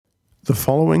The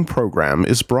following program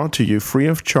is brought to you free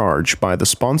of charge by the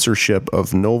sponsorship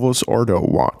of Novus Ordo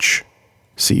Watch.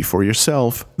 See for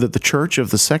yourself that the Church of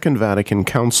the Second Vatican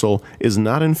Council is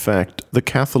not in fact the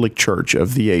Catholic Church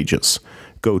of the ages.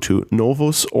 Go to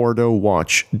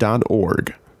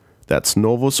novusordowatch.org. That's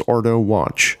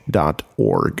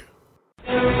novusordowatch.org.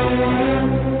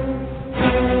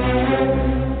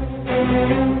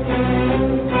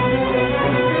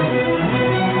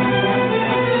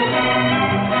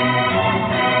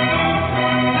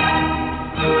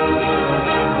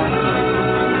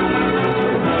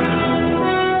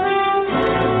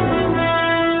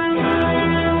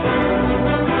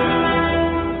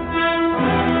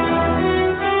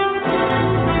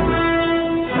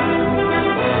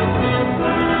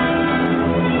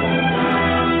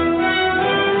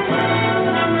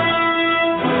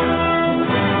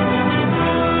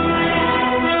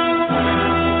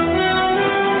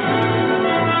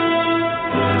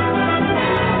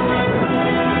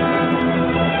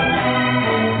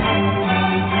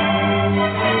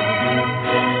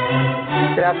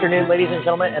 Good afternoon, ladies and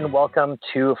gentlemen, and welcome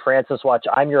to Francis Watch.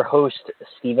 I'm your host,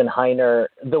 Stephen Heiner.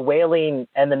 The wailing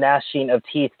and the gnashing of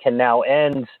teeth can now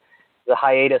end. The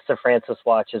hiatus of Francis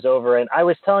Watch is over. And I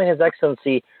was telling His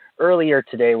Excellency earlier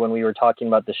today when we were talking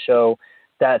about the show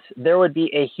that there would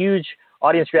be a huge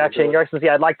audience reaction. And Your Excellency,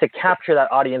 I'd like to capture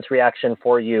that audience reaction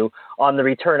for you on the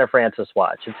return of Francis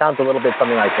Watch. It sounds a little bit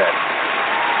something like this.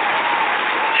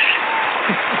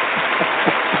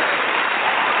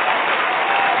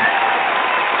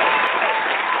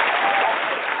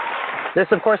 This,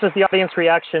 of course, is the audience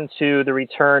reaction to the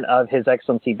return of His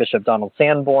Excellency Bishop Donald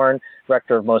Sanborn,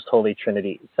 Rector of Most Holy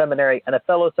Trinity Seminary, and a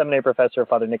fellow seminary professor,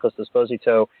 Father Nicholas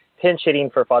Esposito, pinch-hitting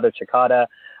for Father Cicada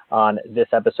on this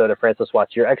episode of Francis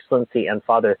Watch. Your Excellency and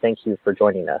Father, thank you for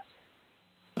joining us.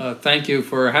 Thank you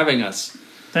for having us.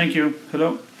 Thank you.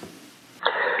 Hello.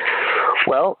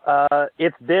 Well,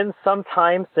 it's been some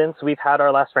time since we've had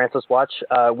our last Francis Watch.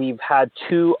 We've had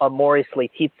 2 Amoris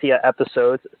Laetitia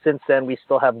episodes. Since then, we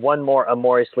still have 1 more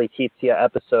Amoris Laetitia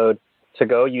episode to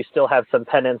go. You still have some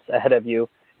penance ahead of you,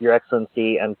 Your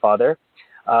Excellency and Father.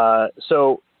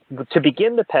 So to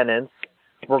begin the penance,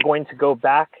 we're going to go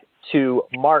back to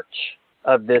March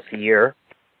of this year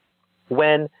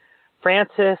when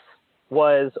Francis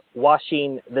was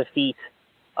washing the feet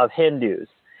of Hindus.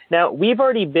 Now, we've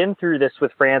already been through this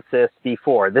with Francis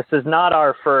before. This is not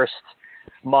our first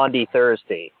Maundy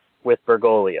Thursday with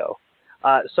Bergoglio.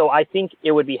 So I think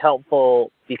it would be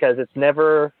helpful because it's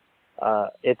never,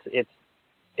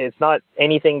 it's not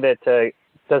anything that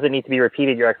doesn't need to be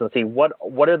repeated, Your Excellency.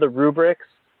 What are the rubrics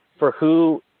for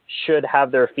who should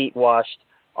have their feet washed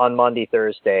on Maundy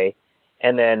Thursday?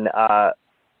 And then,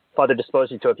 Father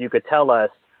Disposito, if you could tell us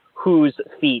whose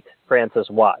feet Francis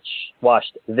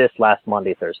washed this last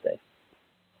Maundy Thursday.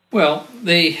 Well,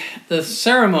 the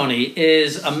ceremony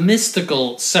is a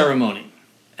mystical ceremony,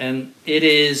 and it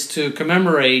is to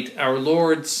commemorate our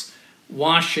Lord's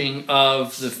washing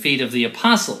of the feet of the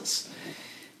apostles.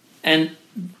 And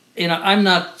I'm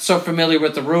not so familiar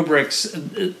with the rubrics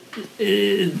to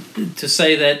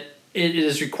say that it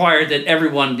is required that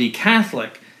everyone be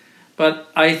Catholic, but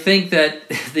I think that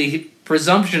the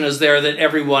presumption is there that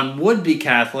everyone would be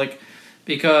Catholic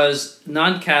because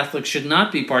non-Catholics should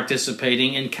not be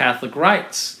participating in Catholic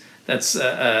rites. That's,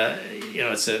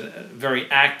 it's a very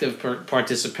active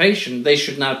participation. They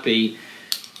should not be.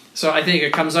 So I think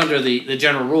it comes under the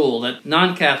general rule that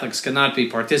non-Catholics cannot be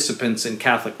participants in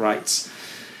Catholic rites.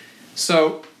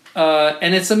 So,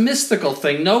 and it's a mystical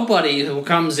thing. Nobody who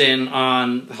comes in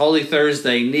on Holy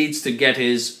Thursday needs to get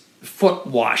his foot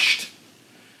washed.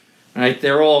 Right,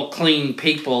 they're all clean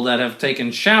people that have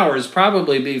taken showers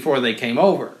probably before they came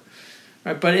over.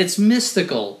 Right, but it's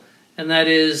mystical, and that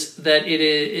is that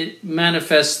it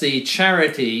manifests the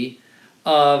charity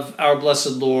of our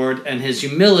Blessed Lord and His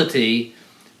humility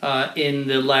in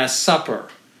the Last Supper.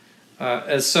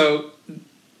 So,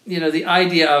 the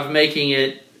idea of making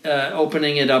it,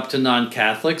 opening it up to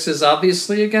non-Catholics is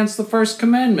obviously against the First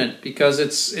Commandment because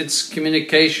it's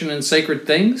communication and sacred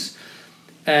things,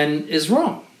 and is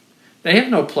wrong. They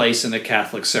have no place in a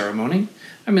Catholic ceremony.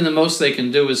 I mean, the most they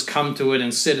can do is come to it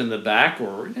and sit in the back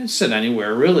or sit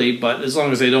anywhere, really, but as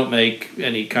long as they don't make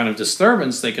any kind of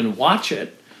disturbance, they can watch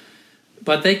it.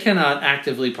 But they cannot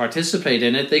actively participate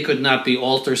in it. They could not be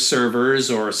altar servers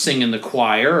or sing in the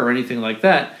choir or anything like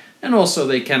that. And also,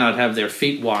 they cannot have their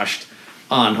feet washed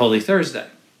on Holy Thursday.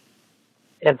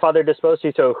 And Father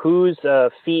Disposito, whose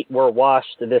feet were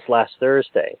washed this last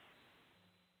Thursday?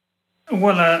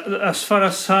 Well, as far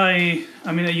as I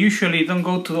usually don't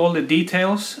go to all the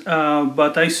details,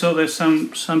 but I saw that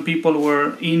some people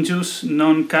were Hindus,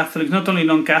 non-Catholics, not only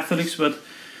non-Catholics, but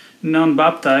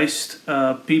non-baptized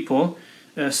people,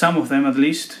 some of them at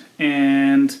least.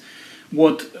 And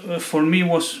what for me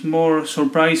was more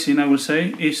surprising, I would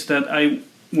say, is that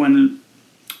when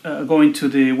going to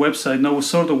the website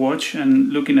Novus Ordo Watch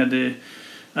and looking at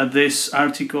this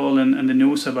article and the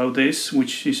news about this,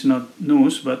 which is not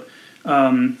news, but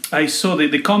I saw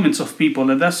the comments of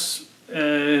people, and that's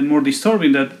more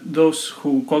disturbing, that those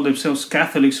who call themselves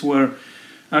Catholics were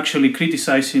actually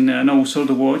criticizing Novus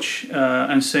Ordo Watch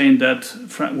and saying that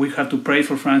we have to pray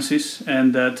for Francis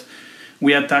and that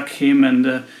we attack him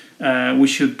and we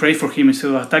should pray for him instead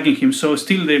of attacking him. So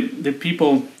still the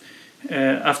people,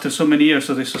 after so many years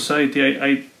of the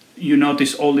society, you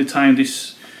notice all the time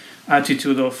this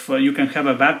attitude of you can have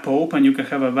a bad pope and you can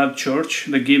have a bad church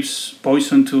that gives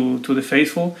poison to the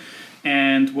faithful,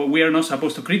 and we are not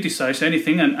supposed to criticize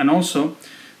anything, and also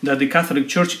that the Catholic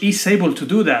Church is able to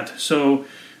do that. So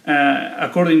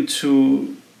according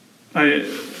to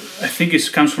I think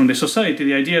it comes from the society,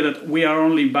 the idea that we are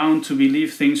only bound to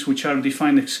believe things which are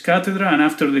defined ex cathedra, and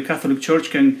after the Catholic Church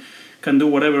can do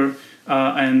whatever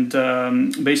and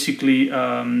basically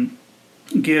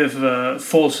give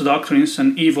false doctrines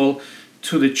and evil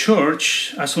to the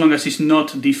church, as long as it's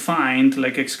not defined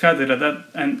like ex cathedra,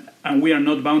 and we are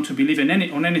not bound to believe in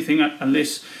anything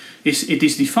unless it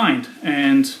is defined.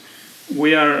 And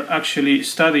we are actually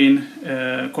studying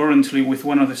currently with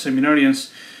one of the seminarians,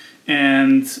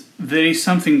 and there is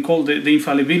something called the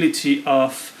infallibility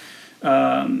of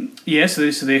yes, there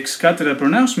is the ex cathedra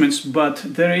pronouncements, but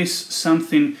there is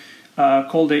something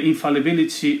called the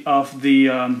infallibility of the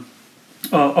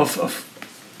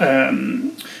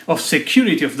of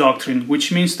security of doctrine,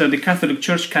 which means that the Catholic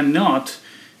Church cannot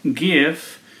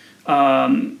give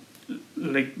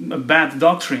like a bad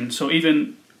doctrine. So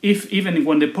even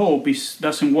when the Pope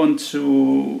doesn't want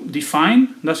to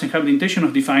doesn't have the intention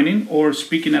of defining or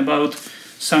speaking about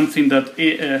something that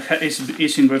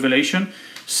is in Revelation,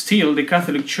 still the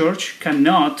Catholic Church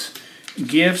cannot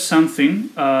give something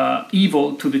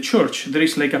evil to the Church. There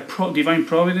is like a divine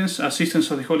providence, assistance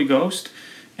of the Holy Ghost,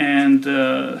 and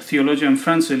theologian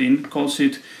Francelin calls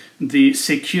it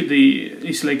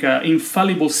it's like an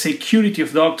infallible security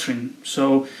of doctrine,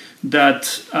 so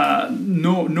that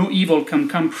no evil can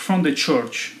come from the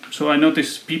Church. So I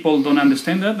notice people don't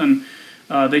understand that, and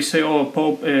they say, "Oh,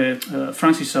 Pope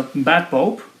Francis is a bad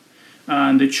Pope,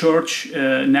 and the Church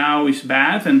now is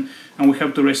bad, and we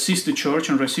have to resist the Church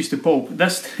and resist the Pope."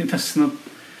 That's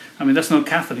not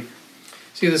Catholic.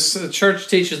 See, the Church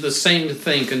teaches the same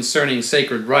thing concerning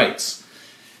sacred rites,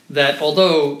 that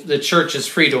although the Church is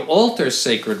free to alter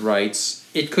sacred rites,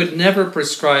 it could never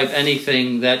prescribe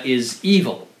anything that is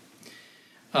evil.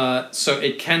 So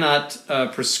it cannot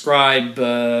prescribe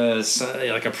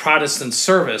like a Protestant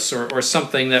service or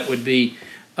something that would be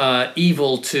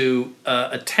evil to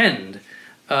attend,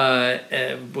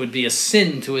 would be a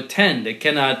sin to attend. It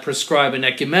cannot prescribe an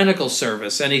ecumenical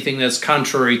service, anything that's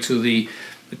contrary to the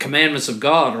commandments of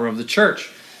God or of the Church.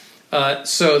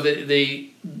 So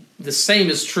the same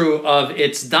is true of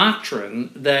its doctrine,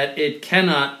 that it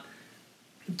cannot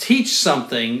teach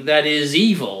something that is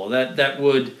evil, that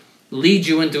would lead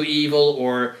you into evil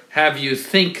or have you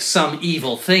think some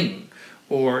evil thing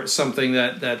or something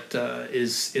that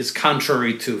is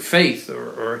contrary to faith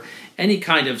or any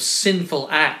kind of sinful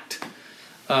act.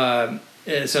 So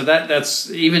that's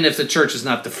even if the Church is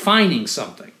not defining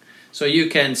something. So you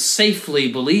can safely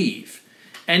believe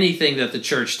anything that the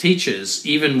Church teaches,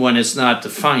 even when it's not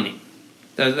defining.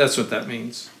 That's what that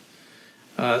means.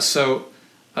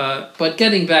 But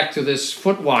getting back to this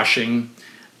foot washing,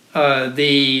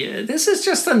 this is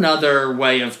just another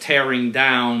way of tearing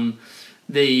down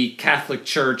the Catholic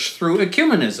Church through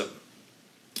ecumenism.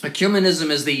 Ecumenism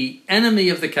is the enemy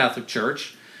of the Catholic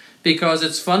Church because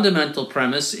its fundamental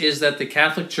premise is that the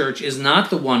Catholic Church is not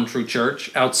the one true church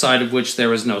outside of which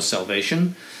there is no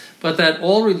salvation, but that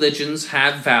all religions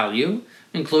have value,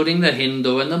 including the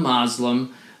Hindu and the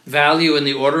Muslim, value in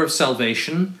the order of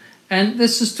salvation, and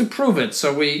this is to prove it.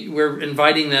 So we're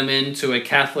inviting them into a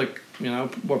Catholic,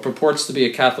 what purports to be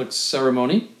a Catholic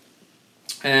ceremony,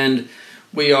 and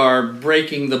we are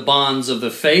breaking the bonds of the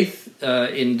faith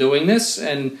in doing this,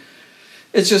 and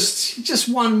it's just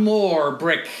one more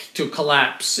brick to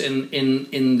collapse in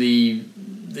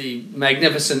the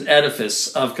magnificent edifice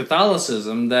of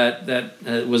Catholicism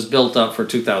that was built up for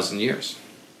 2,000 years.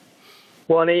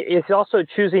 Well, and it's also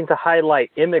choosing to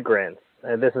highlight immigrants.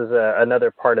 This is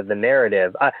another part of the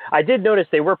narrative. I did notice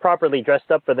they were properly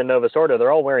dressed up for the Novus Ordo.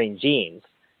 They're all wearing jeans.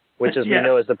 which as we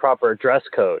know is the proper dress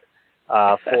code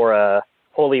for a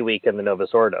Holy Week in the Novus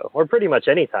Ordo, or pretty much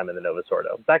any time in the Novus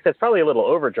Ordo. In fact, that's probably a little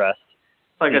overdressed.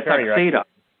 Like a tuxedo.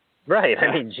 Right,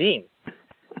 I mean, jeans.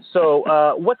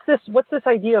 So what's this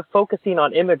idea of focusing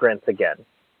on immigrants again?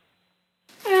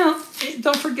 Well,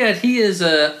 don't forget, he is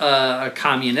a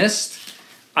communist.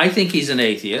 I think he's an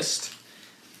atheist.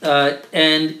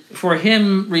 And for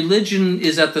him, religion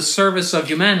is at the service of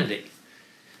humanity.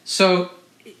 So,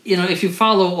 if you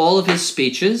follow all of his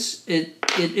speeches,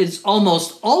 it's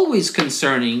almost always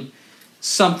concerning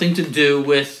something to do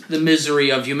with the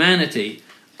misery of humanity,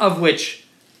 of which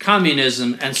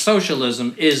communism and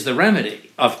socialism is the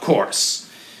remedy, of course.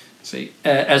 See,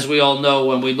 as we all know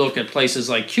when we look at places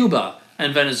like Cuba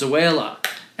and Venezuela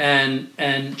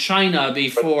and China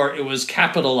before it was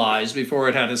capitalized, before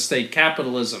it had a state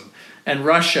capitalism, and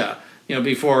Russia,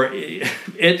 before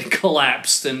it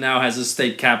collapsed and now has a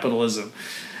state capitalism.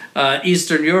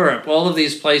 Eastern Europe, all of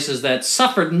these places that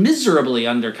suffered miserably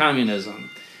under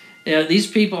communism. These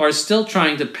people are still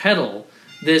trying to peddle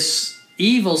this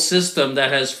evil system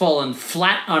that has fallen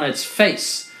flat on its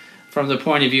face from the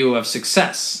point of view of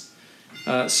success.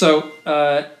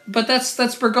 But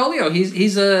that's Bergoglio.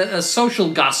 He's a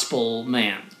social gospel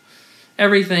man.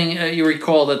 Everything you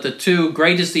recall that the two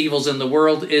greatest evils in the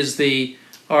world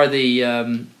are the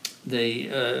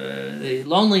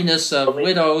loneliness of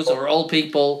widows or old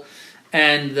people,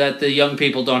 and that the young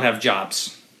people don't have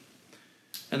jobs.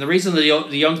 And the reason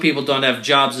the young people don't have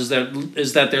jobs is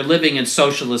that they're living in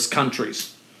socialist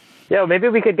countries. Yeah, maybe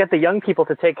we could get the young people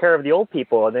to take care of the old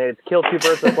people, and they'd kill two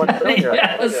birds with one stone.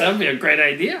 Yes, that would be a great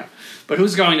idea. But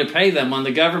who's going to pay them when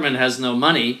the government has no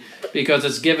money because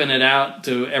it's given it out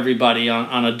to everybody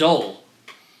on a dole?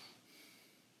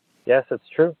 Yes, it's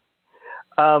true.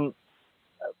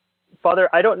 Father,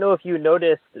 I don't know if you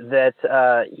noticed that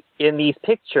in these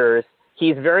pictures,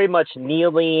 he's very much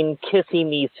kneeling, kissing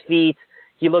these feet.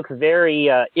 He looks very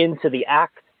into the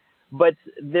act. But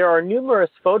there are numerous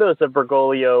photos of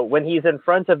Bergoglio when he's in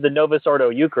front of the Novus Ordo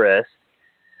Eucharist.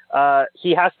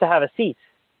 He has to have a seat.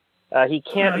 He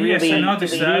can't really yes, I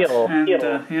noticed kneel. And,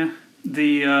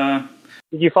 Did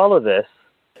you follow this?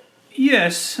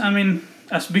 Yes, I mean,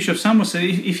 as Bishop Samuel said,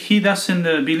 if he doesn't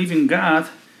believe in God,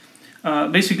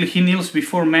 basically he kneels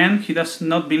before man. He does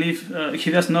not believe.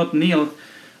 He does not kneel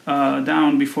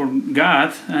down before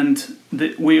God. And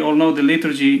we all know the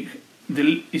liturgy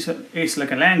is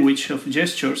like a language of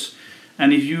gestures.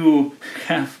 And if you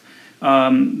have,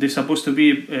 there's supposed to be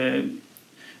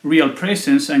real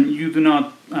presence, and you do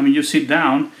not. I mean, you sit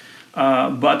down.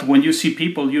 But when you see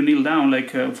people, you kneel down,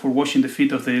 like for washing the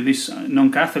feet of these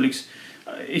non-Catholics.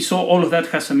 So all of that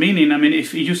has a meaning. I mean,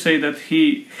 if you say that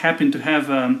he happened to have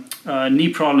knee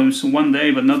problems one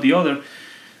day but not the other,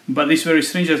 but it's very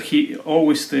strange that he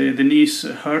always the knees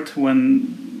hurt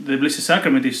when the Blessed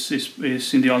Sacrament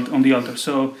is in on the altar.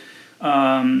 So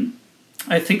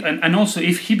I think, and also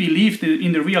if he believed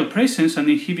in the real presence and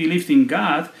if he believed in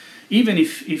God, even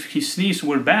if his knees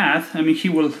were bad, I mean, he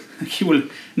will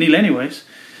kneel anyways.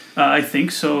 I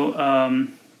think so.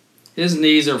 His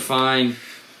knees are fine.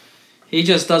 He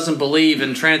just doesn't believe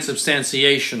in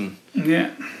transubstantiation. Yeah.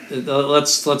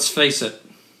 Let's face it.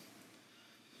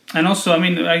 And also, I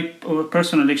mean,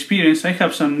 personal experience. I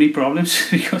have some knee problems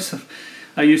because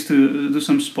I used to do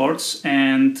some sports,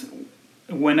 and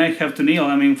when I have to kneel,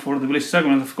 I mean, for the Blessed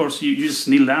Sacrament, of course, you just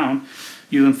kneel down.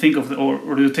 You don't think of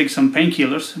or you take some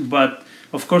painkillers, but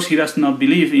of course he does not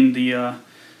believe in the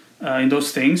in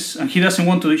those things, and he doesn't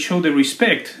want to show the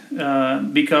respect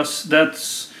because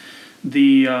that's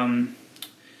the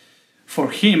for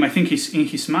him. I think it's in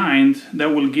his mind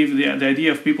that will give the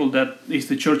idea of people that is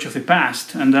the church of the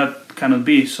past, and that cannot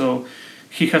be. So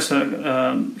he has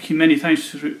he many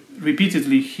times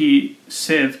repeatedly he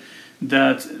said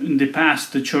that in the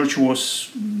past the church was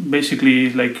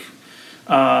basically like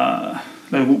I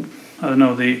don't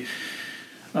know,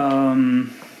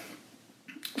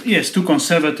 too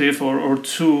conservative or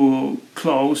too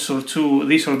close or too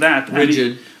this or that.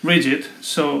 Rigid.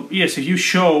 So yes, if you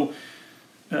show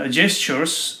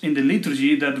gestures in the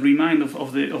liturgy that remind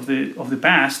of the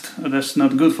past, that's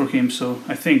not good for him. So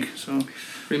I think so.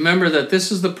 Remember that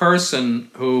this is the person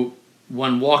who,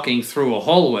 when walking through a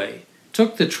hallway,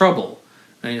 took the trouble,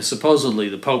 and supposedly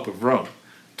the Pope of Rome,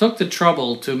 took the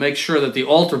trouble to make sure that the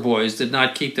altar boys did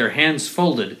not keep their hands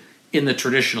folded in the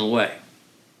traditional way.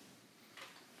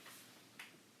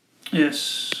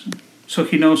 Yes. So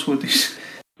he knows what is.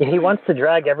 He wants to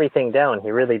drag everything down.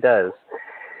 He really does.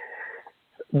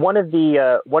 One of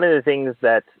the things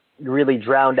that really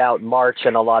drowned out March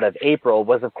and a lot of April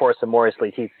was, of course, Amoris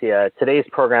Laetitia. Today's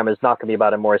program is not going to be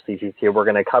about Amoris Laetitia. We're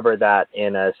going to cover that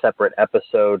in a separate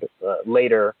episode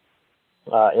later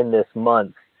in this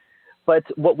month. But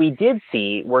what we did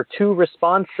see were two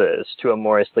responses to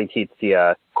Amoris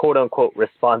Laetitia, quote-unquote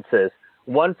responses,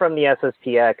 one from the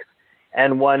SSPX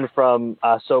and one from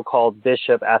so-called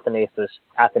Bishop Athanasius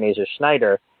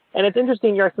Schneider. And it's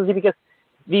interesting, Your Excellency, because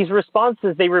these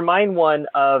responses, they remind one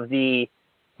of the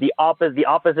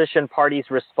opposition party's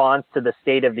response to the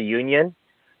State of the Union.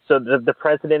 So the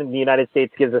President of the United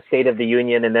States gives a State of the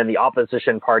Union, and then the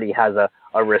opposition party has a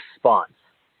response.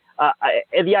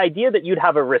 The idea that you'd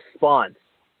have a response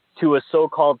to a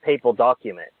so-called papal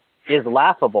document is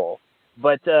laughable,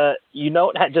 but you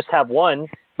don't just have one,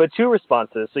 but two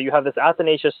responses. So you have this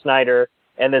Athanasius Schneider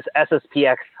and this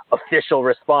SSPX official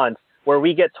response where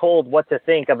we get told what to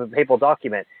think of a papal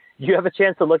document. Do you have a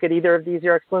chance to look at either of these,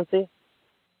 Your Excellency?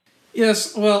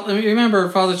 Yes, well, remember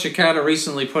Father Cicada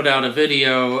recently put out a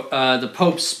video, The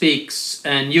Pope Speaks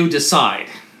and You Decide.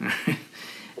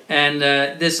 And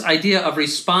this idea of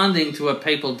responding to a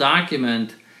papal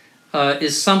document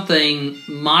is something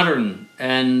modern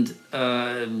and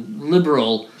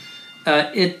liberal.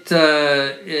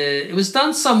 It was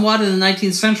done somewhat in the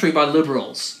 19th century by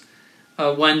liberals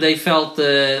when they felt,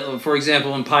 for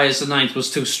example, when Pius IX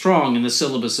was too strong in the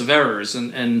syllabus of errors,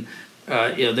 and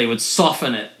they would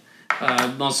soften it.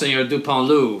 Monseigneur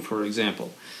Dupanloup, for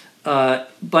example. But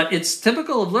it's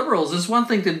typical of liberals. There's one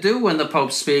thing to do when the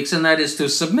Pope speaks, and that is to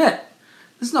submit.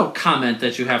 There's no comment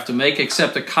that you have to make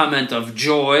except a comment of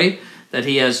joy that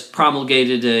he has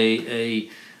promulgated a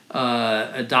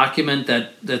document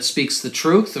that speaks the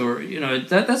truth, or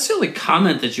that's the only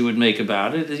comment that you would make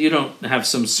about it. You don't have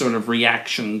some sort of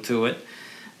reaction to it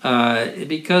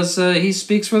because he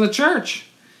speaks for the Church,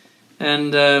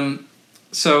 and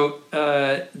so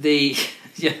the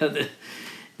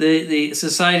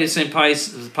Society of St.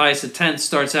 Pius X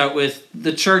starts out with,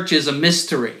 the Church is a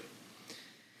mystery.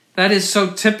 That is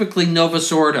so typically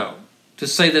Novus Ordo, to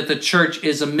say that the Church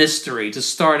is a mystery, to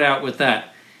start out with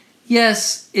that.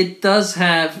 Yes, it does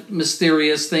have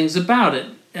mysterious things about it,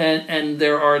 and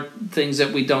there are things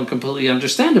that we don't completely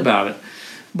understand about it.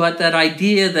 But that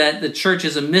idea that the Church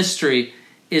is a mystery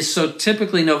is so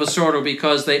typically Novus Ordo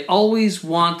because they always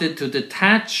wanted to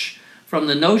detach from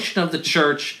the notion of the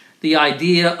Church the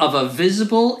idea of a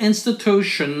visible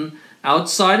institution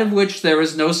outside of which there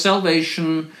is no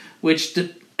salvation, which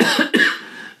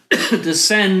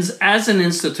descends as an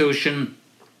institution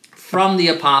from the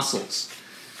apostles.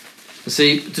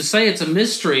 See, to say it's a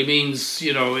mystery means,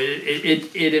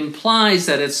 it implies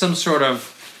that it's some sort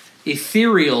of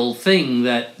ethereal thing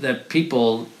that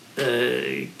people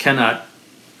cannot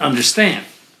understand.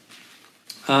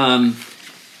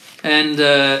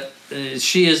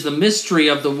 She is the mystery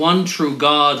of the one true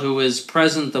God who is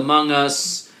present among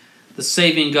us, the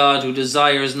saving God who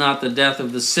desires not the death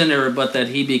of the sinner, but that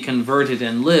he be converted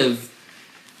and live.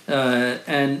 That's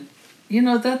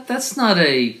not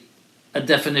a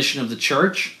definition of the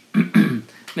Church.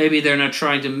 Maybe they're not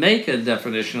trying to make a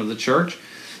definition of the Church,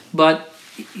 but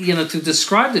to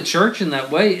describe the Church in that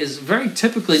way is very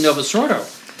typically Novus Ordo.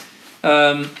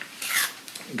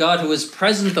 God who is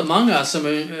present among us. I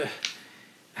mean,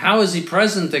 how is he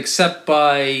present except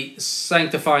by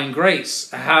sanctifying grace?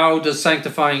 How does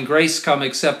sanctifying grace come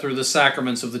except through the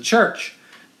sacraments of the Church,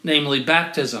 namely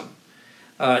baptism?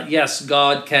 Yes,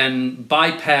 God can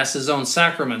bypass his own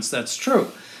sacraments, that's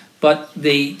true. But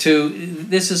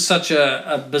this is such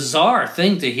a bizarre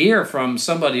thing to hear from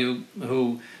somebody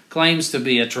who claims to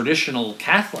be a traditional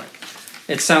Catholic.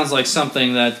 It sounds like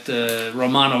something that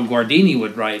Romano Guardini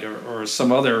would write, or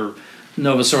some other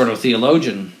Novus Ordo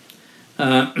theologian.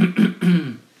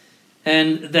 And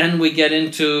then we get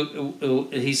into,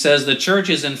 he says, the Church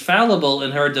is infallible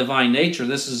in her divine nature.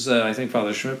 This is, I think,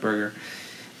 Father Schmidberger.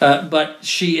 But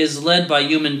she is led by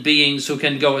human beings who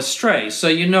can go astray. So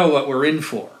you know what we're in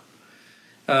for.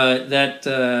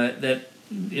 The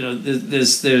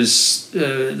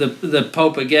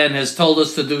Pope again has told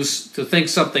us to think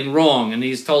something wrong, and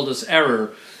he's told us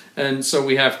error, and so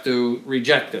we have to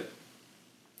reject it.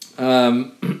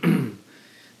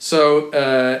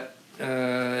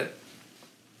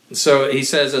 So he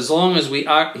says, as long as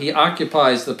he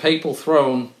occupies the papal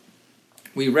throne,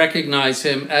 we recognize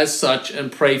him as such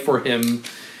and pray for him.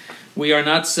 We are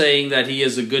not saying that he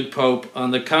is a good pope.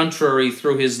 On the contrary,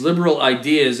 through his liberal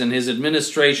ideas and his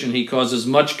administration, he causes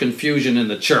much confusion in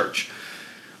the Church.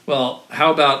 Well,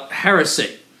 how about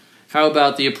heresy? How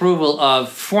about the approval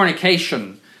of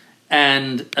fornication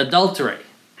and adultery?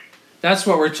 That's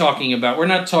what we're talking about. We're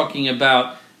not talking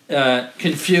about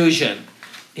confusion.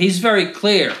 he's very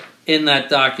clear in that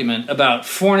document about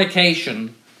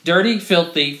fornication, dirty,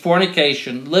 filthy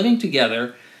fornication, living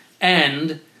together,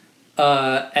 and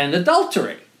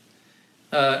adultery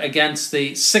against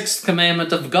the sixth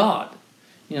commandment of God.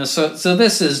 So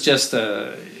this is just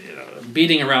a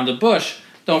beating around the bush.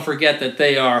 Don't forget that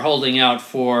they are holding out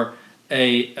for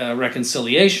a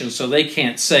reconciliation, so they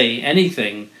can't say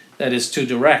anything that is too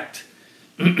direct.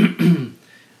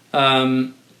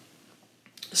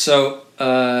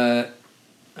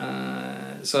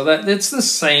 So that it's the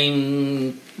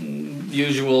same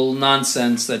usual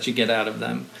nonsense that you get out of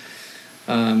them.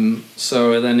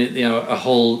 So then a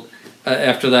whole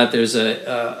after that there's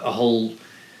a whole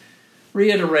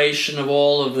reiteration of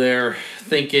all of their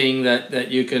thinking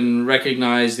that you can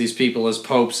recognize these people as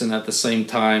popes, and at the same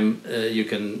time you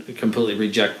can completely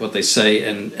reject what they say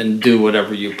and do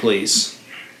whatever you please.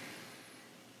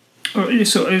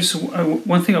 So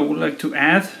one thing I would like to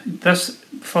add, that's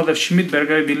Father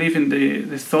Schmidberger, I believe in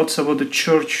the thoughts about the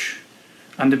church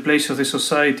and the place of the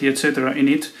society, etc. in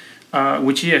it,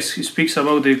 which, yes, he speaks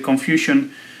about the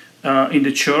confusion in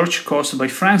the church caused by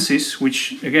Francis,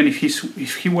 which, again,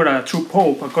 if he were a true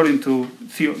pope, according to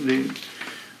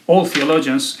all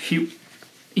theologians, he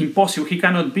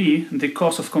cannot be the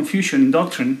cause of confusion in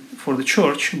doctrine for the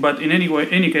church. But in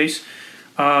any case,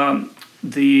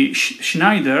 the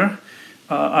Schneider,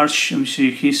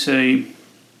 he's a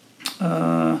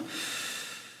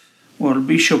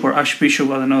bishop or archbishop,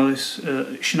 I don't know, this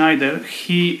Schneider,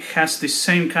 he has the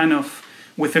same kind of,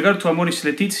 with regard to Amoris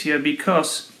Laetitia,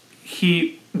 because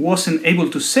he wasn't able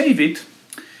to save it,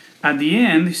 at the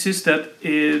end, he says that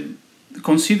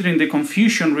considering the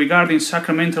confusion regarding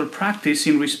sacramental practice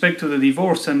in respect to the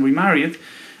divorced and remarried,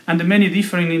 and the many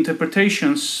different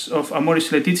interpretations of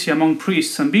Amoris Laetitia among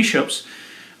priests and bishops,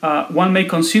 one may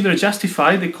consider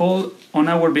justified the call on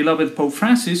our beloved Pope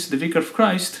Francis, the Vicar of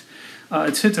Christ,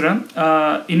 etc.,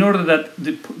 in order that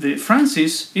the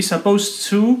Francis is supposed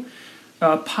to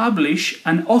publish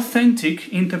an authentic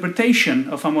interpretation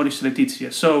of Amoris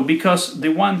Laetitia. So, because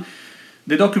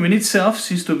the document itself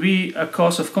seems to be a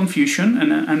cause of confusion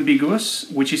and ambiguous,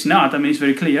 which is not. I mean, it's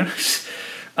very clear.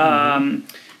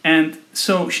 And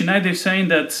so Schneider is saying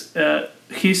that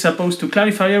he's supposed to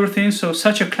clarify everything. So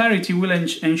such a clarity will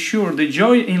ensure the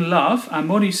joy in love,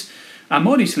 Amoris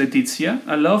Laetitia,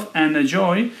 a love and a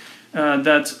joy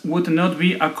that would not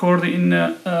be according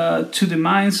to the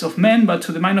minds of men, but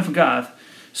to the mind of God.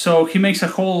 So he makes a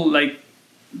whole,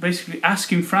 basically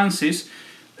asking Francis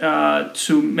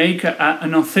to make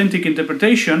an authentic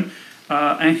interpretation,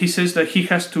 and he says that he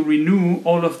has to renew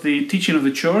all of the teaching of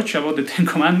the Church about the Ten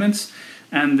Commandments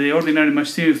and the ordinary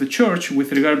magisterium of the Church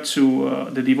with regard to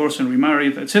the divorced and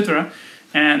remarried, etc.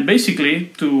 And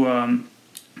basically,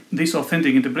 this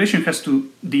authentic interpretation has to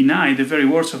deny the very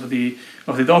words of the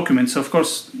document. So, of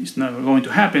course, it's never going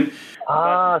to happen.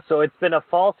 So it's been a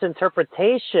false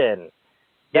interpretation.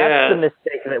 That's the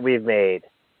mistake that we've made.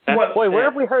 Boy, where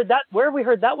have we heard that? Where have we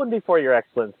heard that one before, Your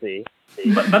Excellency?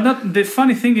 But not, the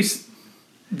funny thing is,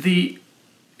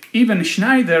 even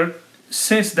Schneider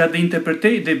says that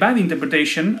the bad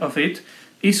interpretation of it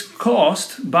is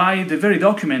caused by the very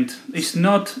document. It's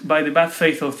not by the bad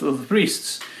faith of the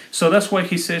priests. So that's why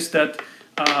he says that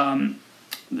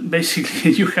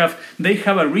basically they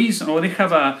have a reason, or they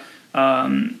have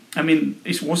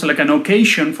it was like an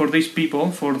occasion for these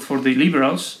people, for the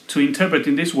liberals, to interpret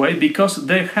in this way, because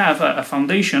they have a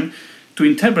foundation to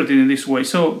interpret it in this way.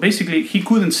 So basically, he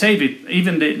couldn't save it,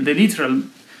 even the literal,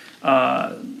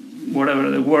 whatever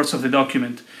the words of the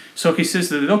document. So he says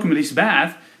that the document is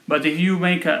bad, but if you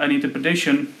make an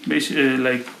interpretation,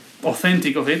 basically,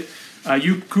 authentic of it,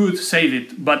 you could save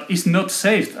it. But it's not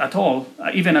saved at all,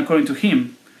 even according to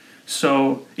him.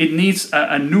 So it needs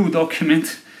a new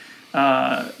document.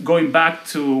 Going back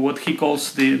to what he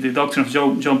calls the doctrine of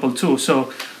John Paul II.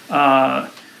 So,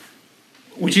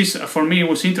 which is, for me, it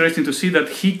was interesting to see that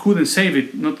he couldn't save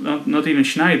it, not even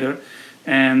Schneider,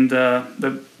 and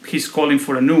that he's calling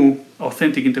for a new,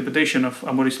 authentic interpretation of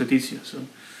Amoris Laetitia. So,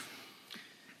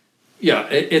 yeah,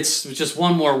 it's just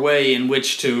one more way in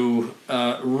which to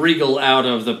wriggle out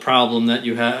of the problem that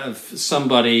you have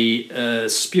somebody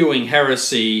spewing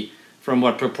heresy from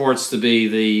what purports to be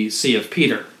the See of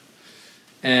Peter.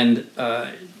 And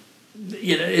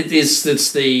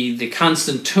it's the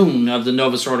constant tune of the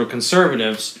Novus Ordo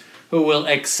conservatives, who will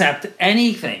accept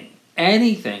anything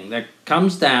that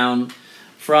comes down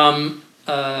from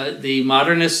the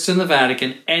modernists in the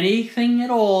Vatican, anything at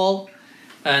all,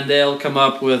 and they'll come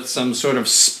up with some sort of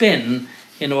spin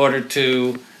in order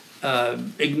to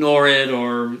ignore it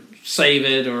or save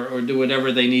it or do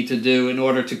whatever they need to do in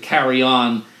order to carry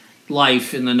on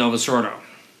life in the Novus Ordo.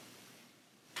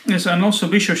 Yes, and also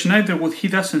Bishop Schneider, what he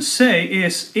doesn't say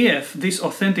is if this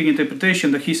authentic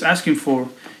interpretation that he's asking for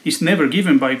is never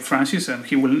given by Francis, and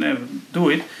he will never do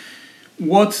it,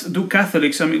 what do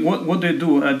Catholics, what they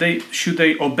do? Should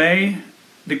they obey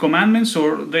the commandments,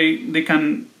 or they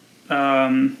can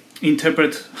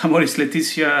interpret Amoris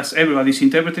Laetitia as everybody's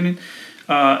interpreting it?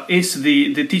 Is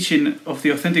the teaching of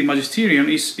the authentic magisterium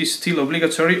is still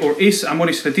obligatory, or is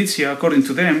Amoris Laetitia, according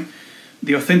to them,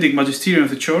 the authentic magisterium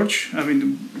of the Church?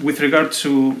 With regard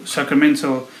to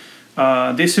sacramental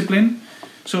discipline.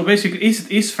 So basically,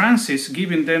 is Francis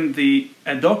giving them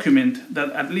a document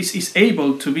that at least is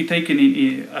able to be taken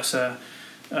as a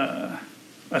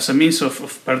means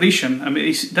of perdition?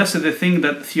 That's the thing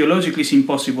that theologically is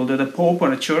impossible, that a pope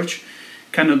or a church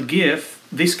cannot give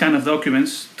this kind of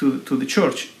documents to the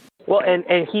church. Well,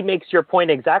 and he makes your point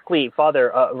exactly,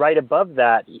 Father. Right above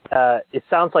that, it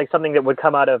sounds like something that would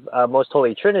come out of Most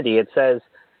Holy Trinity. It says,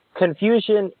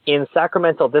 confusion in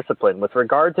sacramental discipline with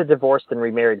regard to divorced and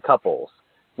remarried couples,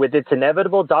 with its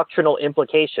inevitable doctrinal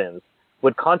implications,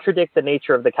 would contradict the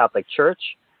nature of the Catholic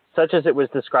Church, such as it was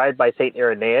described by St.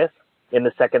 Irenaeus in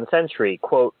the 2nd century.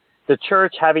 Quote, the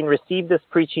Church, having received this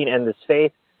preaching and this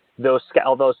faith,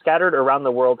 although scattered around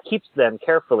the world, keeps them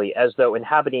carefully as though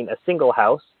inhabiting a single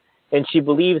house, and she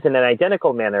believes in an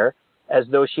identical manner as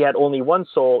though she had only one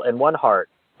soul and one heart,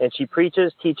 and she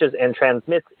preaches, teaches, and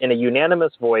transmits in a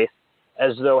unanimous voice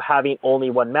as though having only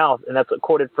one mouth. And that's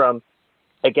quoted from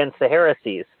Against the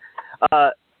Heresies.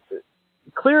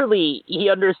 Clearly, he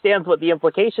understands what the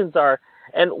implications are.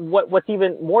 And what's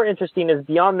even more interesting is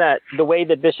beyond that, the way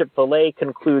that Bishop Vallée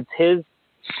concludes his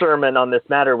sermon on this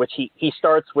matter, which he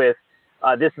starts with,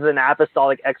 this is an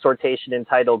apostolic exhortation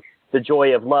entitled The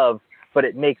Joy of Love, but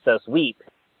it makes us weep.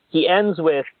 He ends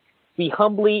with, we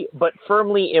humbly but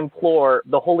firmly implore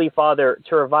the Holy Father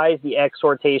to revise the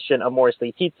exhortation Amoris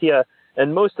Laetitia,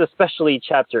 and most especially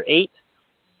chapter 8,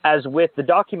 as with the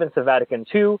documents of Vatican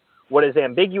II, what is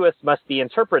ambiguous must be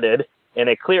interpreted in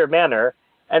a clear manner,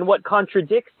 and what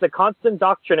contradicts the constant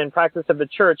doctrine and practice of the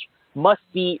Church must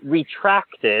be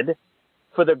retracted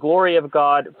for the glory of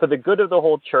God, for the good of the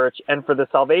whole Church, and for the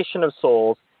salvation of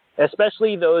souls,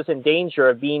 especially those in danger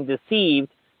of being deceived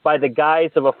by the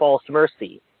guise of a false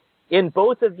mercy. In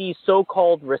both of these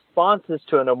so-called responses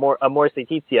to an Amoris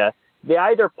Laetitia, they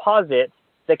either posit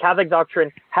the Catholic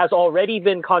doctrine has already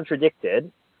been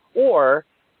contradicted, or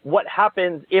what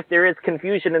happens if there is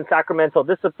confusion in sacramental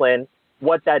discipline,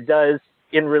 what that does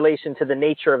in relation to the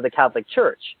nature of the Catholic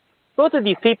Church. Both of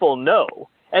these people know,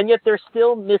 and yet they're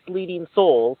still misleading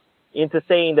souls into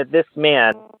saying that this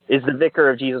man is the vicar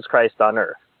of Jesus Christ on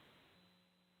earth.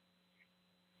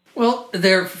 Well,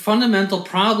 their fundamental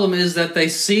problem is that they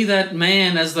see that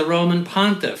man as the Roman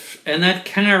pontiff, and that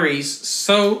carries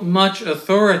so much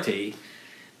authority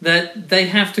that they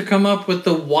have to come up with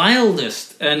the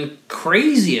wildest and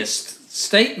craziest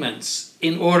statements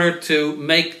in order to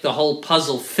make the whole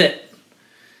puzzle fit.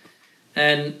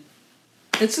 And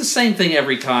it's the same thing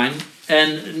every time,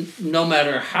 and no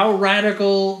matter how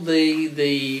radical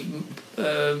the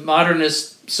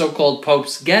modernist so-called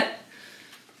popes get,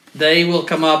 they will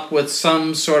come up with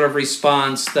some sort of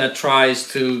response that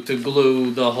tries to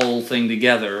glue the whole thing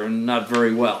together, and not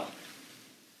very well.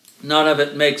 None of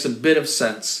it makes a bit of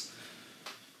sense.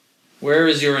 Where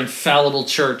is your infallible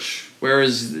church? Where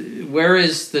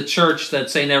is the church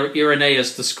that St.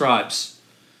 Irenaeus describes?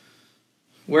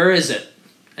 Where is it?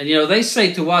 And, they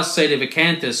say to us,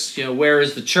 Sedevacantists, where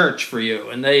is the church for you?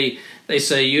 And they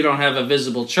say, you don't have a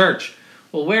visible church.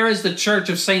 Well, where is the church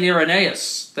of St.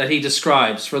 Irenaeus that he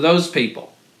describes for those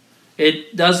people?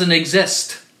 It doesn't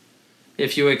exist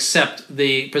if you accept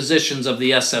the positions of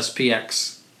the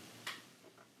SSPX.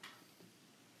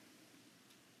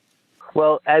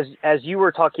 Well, as you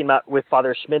were talking about with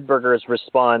Father Schmidberger's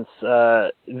response,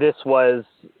 this was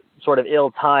sort of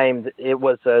ill-timed. It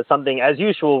was something, as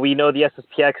usual, we know the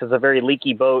SSPX is a very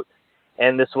leaky boat,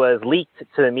 and this was leaked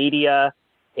to the media.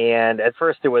 And at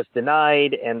first it was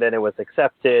denied, and then it was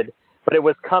accepted, but it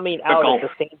was coming out at the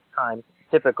same time.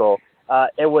 Typical.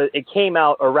 It came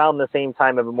out around the same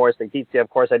time of Amoris Laetitia. Of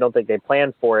course, I don't think they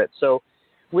planned for it. So,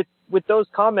 with those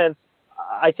comments,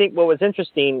 I think what was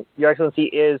interesting, Your Excellency,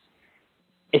 is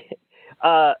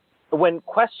when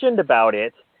questioned about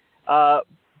it,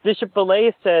 Bishop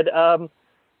Vallée said,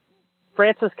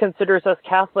 Francis considers us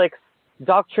Catholics,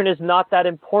 doctrine is not that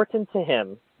important to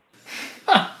him.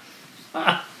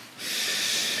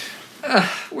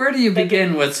 Where do you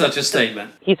begin with such a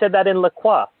statement? He said that in La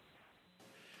Croix.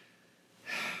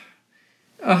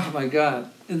 Oh my God!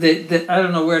 I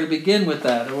don't know where to begin with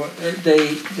that.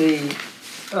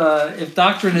 If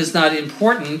doctrine is not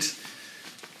important,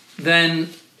 then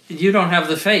you don't have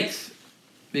the faith,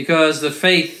 because the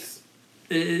faith,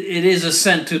 it is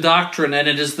assent to doctrine, and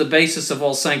it is the basis of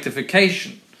all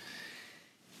sanctification.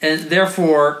 And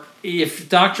therefore, if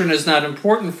doctrine is not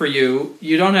important for you,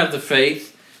 you don't have the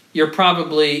faith, you're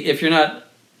probably, if you're not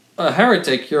a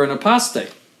heretic, you're an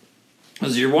apostate,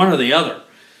 because you're one or the other.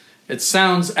 It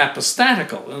sounds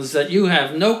apostatical, is that you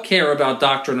have no care about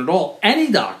doctrine at all,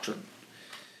 any doctrine.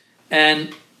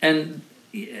 And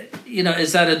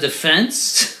is that a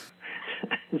defense?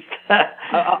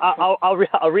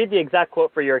 I'll read the exact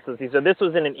quote for your excellency. So this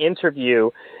was in an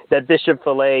interview that Bishop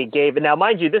Fillet gave. And now,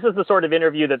 mind you, this is the sort of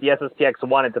interview that the SSPX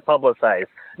wanted to publicize.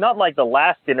 Not like the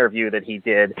last interview that he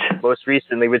did most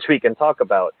recently, which we can talk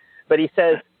about. But he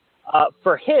says,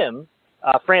 for him,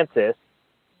 Francis,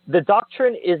 the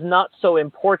doctrine is not so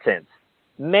important.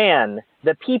 Man,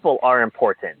 the people are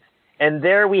important. And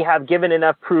there we have given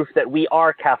enough proof that we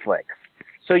are Catholics.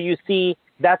 So you see,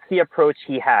 that's the approach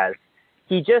he has.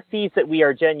 He just sees that we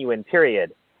are genuine,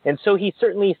 period. And so he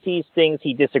certainly sees things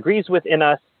he disagrees with in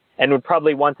us and would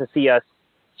probably want to see us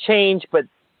change. But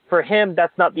for him,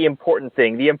 that's not the important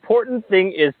thing. The important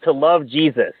thing is to love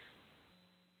Jesus.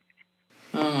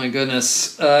 Oh, my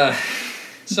goodness.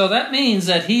 So that means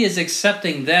that he is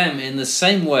accepting them in the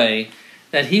same way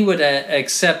that he would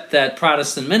accept that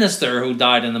Protestant minister who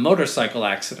died in the motorcycle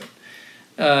accident.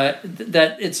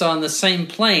 That it's on the same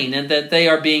plane and that they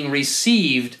are being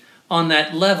received on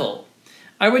that level.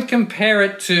 I would compare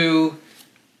it to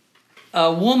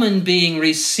a woman being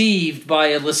received by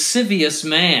a lascivious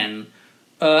man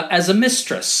as a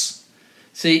mistress.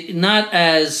 See, not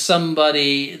as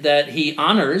somebody that he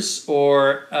honors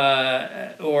or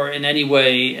in any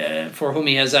way for whom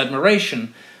he has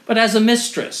admiration, but as a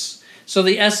mistress. So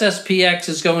the SSPX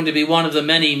is going to be one of the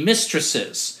many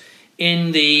mistresses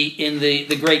in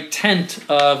the great tent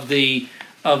of the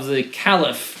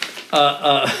caliph,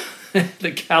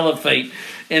 the caliphate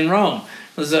in Rome.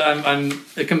 I'm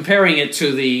comparing it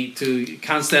to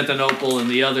Constantinople and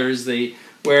the others,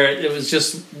 where it was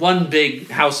just one big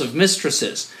house of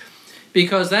mistresses,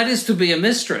 because that is to be a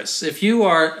mistress. If you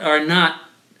are not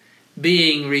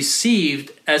being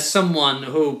received as someone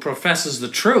who professes the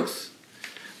truth,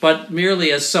 but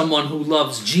merely as someone who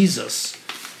loves Jesus,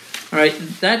 all right,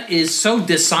 that is so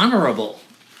dishonorable.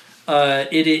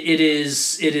 It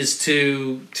is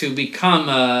to become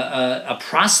a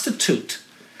prostitute,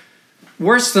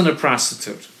 worse than a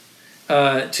prostitute,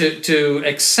 to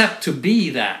accept to be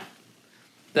that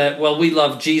well, we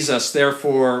love Jesus,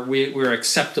 therefore we're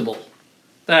acceptable.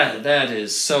 That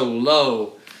is so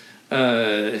low,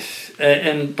 but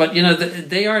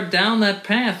they are down that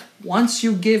path. Once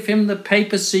you give him the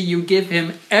papacy, you give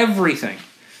him everything.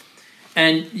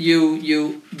 And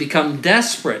you become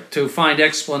desperate to find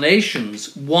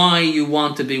explanations why you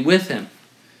want to be with him.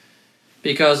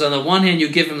 Because on the one hand, you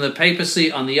give him the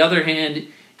papacy. On the other hand,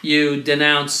 you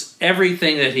denounce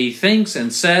everything that he thinks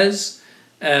and says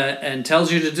and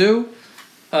tells you to do.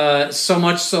 So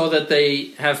much so that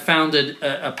they have founded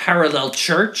a parallel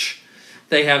church.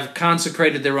 They have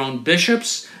consecrated their own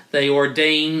bishops. They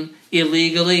ordain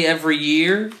illegally every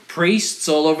year priests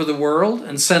all over the world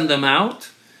and send them out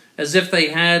as if they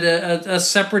had a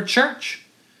separate church.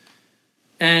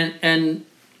 And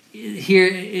here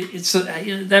it's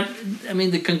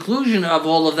the conclusion of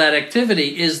all of that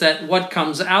activity is that what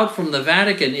comes out from the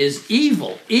Vatican is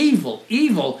evil, evil,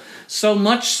 evil, so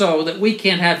much so that we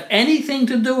can't have anything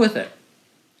to do with it,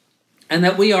 and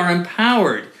that we are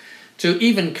empowered to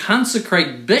even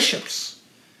consecrate bishops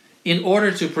in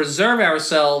order to preserve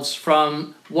ourselves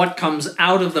from what comes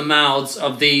out of the mouths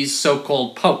of these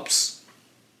so-called popes.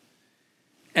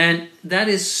 And that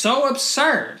is so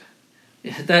absurd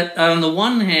that on the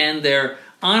one hand they're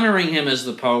honoring him as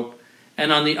the Pope,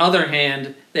 and on the other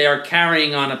hand they are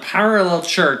carrying on a parallel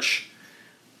church,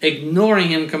 ignoring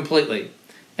him completely.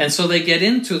 And so they get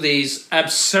into these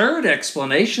absurd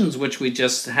explanations which we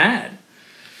just had,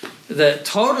 the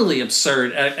totally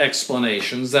absurd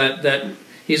explanations that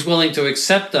he's willing to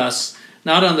accept us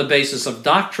not on the basis of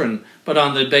doctrine, but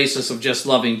on the basis of just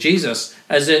loving Jesus,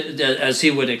 as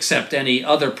he would accept any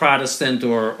other Protestant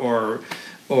or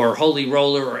holy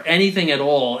roller or anything at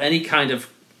all,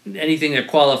 anything that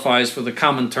qualifies for the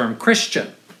common term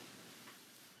Christian.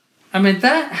 I mean,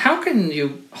 how can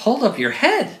you hold up your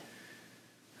head?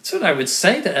 That's what I would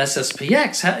say to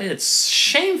SSPX. It's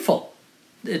shameful.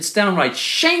 It's downright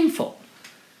shameful.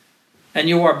 And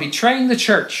you are betraying the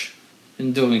church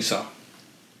in doing so.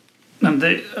 And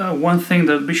one thing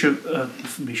that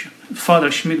Father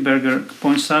Schmidberger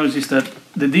points out is that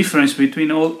the difference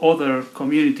between all other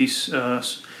communities,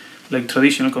 like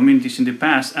traditional communities in the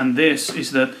past, and this is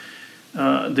that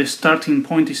the starting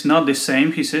point is not the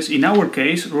same. He says, in our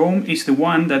case, Rome is the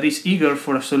one that is eager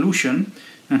for a solution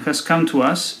and has come to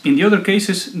us. In the other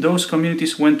cases, those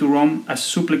communities went to Rome as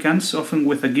supplicants, often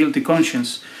with a guilty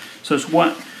conscience. So it's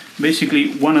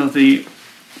basically one of the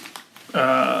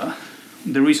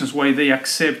reasons why they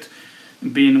accept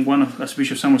being one of, as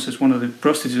Bishop Samuel says, one of the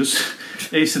prostitutes,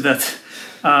 is that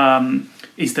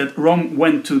Rome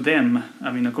went to them.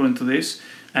 I mean, according to this,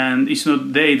 and it's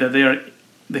not they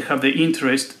have the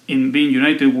interest in being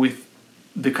united with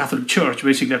the Catholic Church,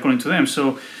 basically, according to them.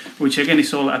 So, which again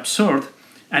is all absurd.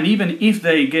 And even if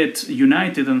they get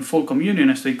united and full communion,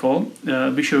 as they call,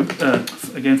 Father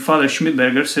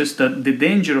Schmidberger says that the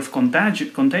danger of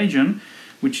contagion,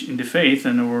 which in the faith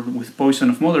or with poison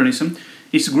of modernism,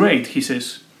 is great, he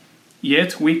says.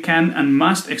 Yet we can and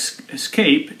must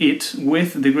escape it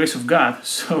with the grace of God.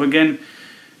 So again,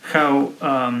 how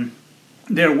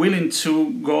they're willing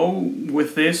to go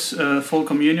with this full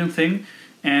communion thing,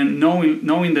 and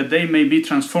knowing that they may be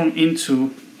transformed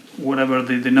into whatever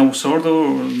the Novus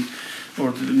Ordo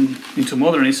or into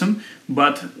modernism,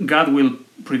 but God will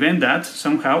prevent that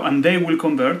somehow, and they will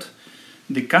convert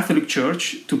the Catholic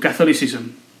Church to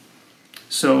Catholicism.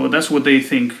 So that's what they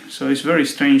think. So it's very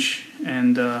strange,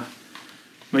 and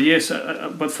but yes,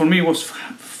 but for me it was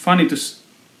funny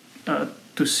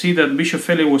to see that Bishop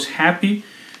Fele was happy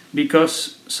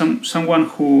because someone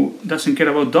who doesn't care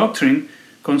about doctrine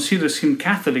considers him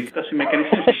Catholic. Doesn't make any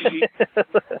sense.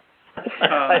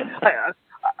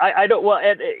 I don't. Well,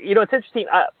 and, it's interesting.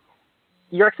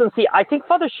 Your Excellency, I think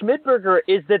Father Schmidberger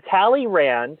is the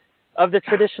Talleyrand of the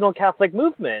traditional Catholic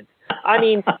movement. I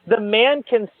mean, the man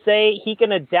can say he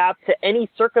can adapt to any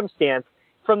circumstance.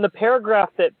 From the paragraph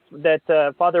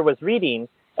that Father was reading,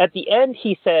 at the end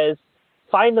he says,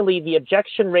 finally, the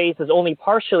objection raised is only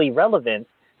partially relevant.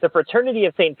 The Fraternity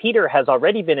of St. Peter has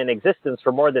already been in existence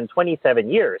for more than 27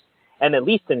 years, and at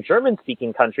least in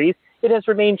German-speaking countries, it has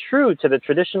remained true to the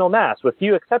traditional Mass, with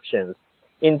few exceptions.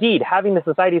 Indeed, having the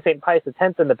Society of St. Pius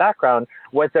X in the background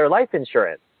was their life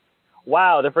insurance.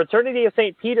 Wow, the Fraternity of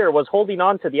St. Peter was holding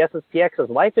on to the SSPX as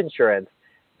life insurance.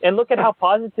 And look at how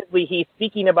positively he's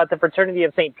speaking about the Fraternity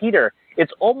of St. Peter.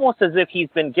 It's almost as if he's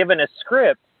been given a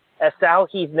script as to how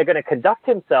he's going to conduct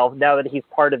himself now that he's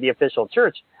part of the official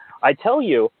church. I tell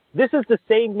you, this is the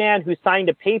same man who signed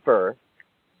a paper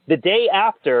the day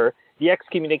after the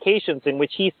excommunications in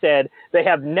which he said they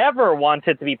have never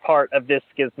wanted to be part of this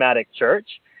schismatic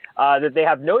church, that they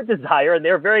have no desire, and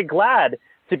they're very glad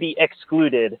to be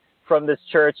excluded from this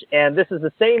church. And this is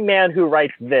the same man who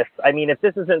writes this. I mean, if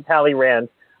this isn't Talleyrand,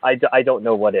 I don't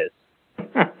know what is.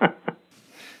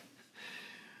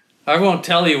 I won't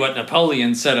tell you what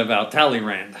Napoleon said about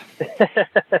Talleyrand.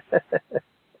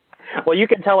 Well, you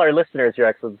can tell our listeners, Your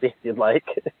Excellency, if you'd like.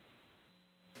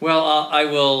 Well, I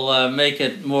will make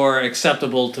it more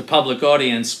acceptable to public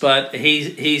audience, but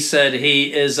he said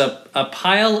he is a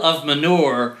pile of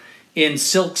manure in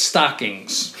silk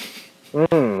stockings.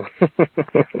 Mm.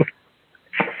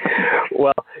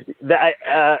 Well,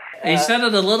 he said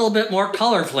it a little bit more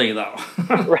colorfully, though.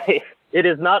 Right. It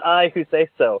is not I who say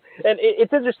so. And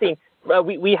it's interesting.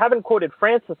 We haven't quoted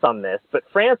Francis on this, but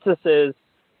Francis's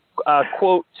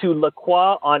quote to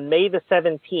Lacroix on May the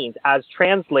 17th, as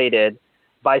translated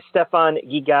by Stefan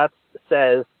Gigatz,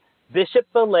 says, Bishop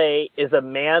Belay is a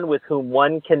man with whom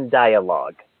one can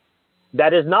dialogue.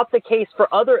 That is not the case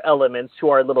for other elements who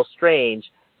are a little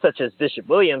strange, such as Bishop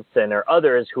Williamson or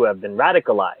others who have been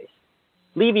radicalized.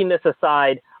 Leaving this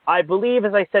aside, I believe,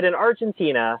 as I said in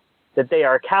Argentina, that they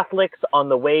are Catholics on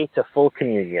the way to full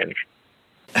communion.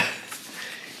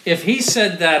 If he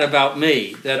said that about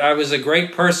me, that I was a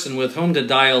great person with whom to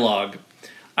dialogue,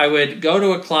 I would go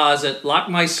to a closet, lock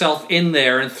myself in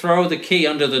there, and throw the key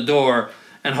under the door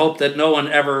and hope that no one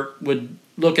ever would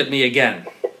look at me again.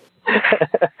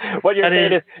 What you're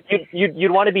saying is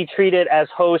you'd want to be treated as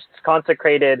hosts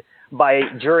consecrated by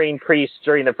juring priests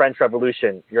during the French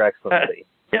Revolution, Your Excellency.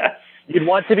 Yes. You'd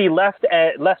want to be left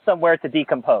somewhere to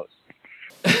decompose.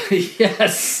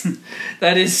 Yes.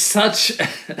 That is such...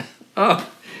 Oh,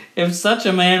 if such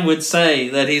a man would say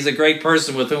that he's a great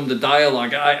person with whom to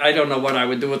dialogue, I don't know what I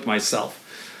would do with myself.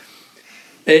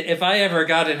 If I ever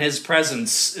got in his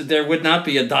presence, there would not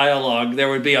be a dialogue. There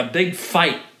would be a big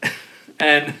fight.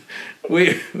 And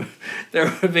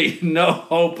there would be no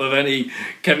hope of any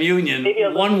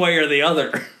communion one way or the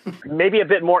other. Maybe a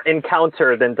bit more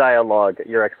encounter than dialogue,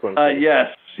 Your Excellency.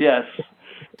 Yes.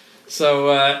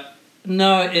 So,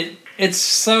 no, it's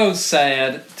so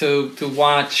sad to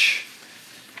watch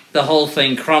the whole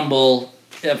thing crumble.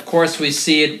 Of course, we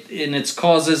see it in its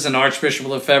causes, and Archbishop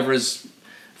Lefebvre's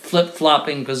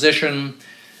flip-flopping position.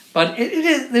 But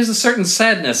there's a certain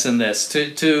sadness in this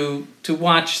to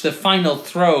watch the final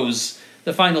throes,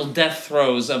 the final death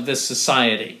throes of this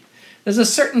society. There's a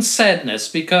certain sadness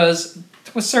because,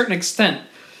 to a certain extent,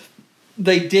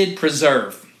 they did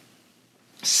preserve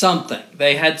something.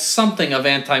 They had something of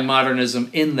anti-modernism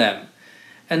in them.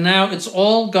 And now it's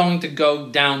all going to go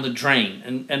down the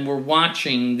drain. And we're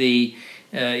watching the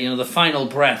final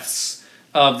breaths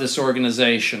of this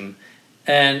organization.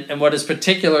 And what is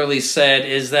particularly sad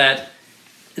is that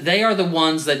they are the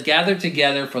ones that gathered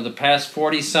together for the past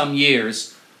 40-some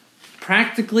years,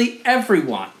 practically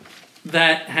everyone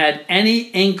that had any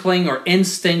inkling or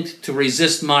instinct to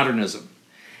resist modernism.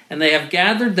 And they have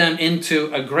gathered them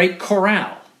into a great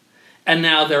corral. And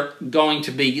now they're going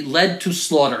to be led to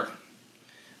slaughter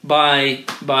by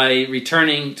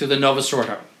returning to the Novus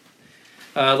Ordo.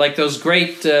 Like those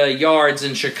great yards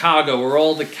in Chicago where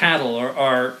all the cattle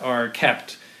are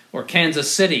kept, or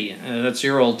Kansas City, that's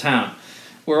your old town,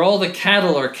 where all the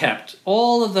cattle are kept,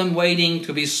 all of them waiting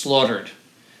to be slaughtered.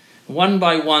 One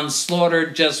by one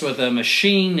slaughtered just with a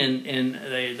machine, and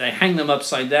they hang them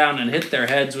upside down and hit their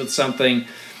heads with something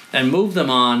and move them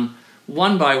on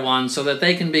one by one so that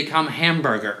they can become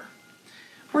hamburger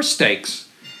or steaks.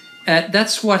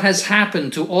 That's what has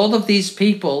happened to all of these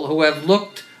people who have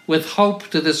looked with hope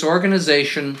to this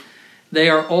organization. They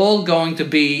are all going to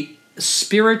be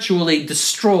spiritually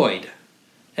destroyed.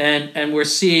 And we're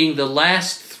seeing the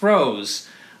last throes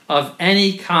of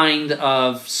any kind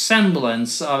of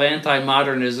semblance of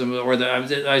anti-modernism, or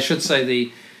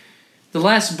the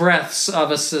last breaths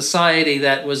of a society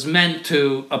that was meant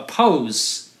to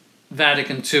oppose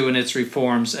Vatican II and its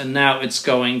reforms, and now it's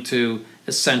going to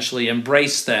essentially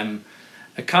embrace them,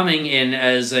 coming in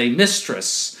as a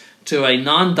mistress to a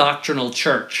non-doctrinal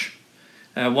church,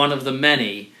 one of the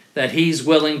many that he's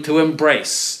willing to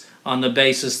embrace on the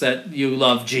basis that you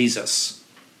love Jesus.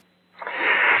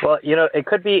 Well, it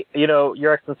could be,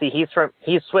 Your Excellency,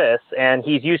 he's Swiss, and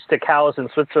he's used to cows in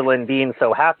Switzerland being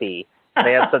so happy.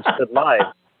 They have such good lives.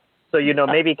 So,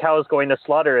 maybe cows going to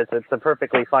slaughter it's a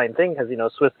perfectly fine thing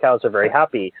because, Swiss cows are very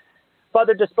happy.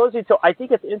 Father Desposito, I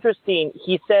think it's interesting.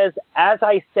 He says, as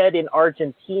I said in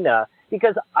Argentina,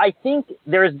 because I think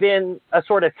there's been a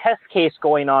sort of test case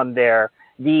going on there.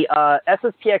 The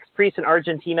SSPX priests in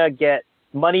Argentina get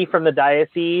money from the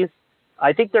diocese.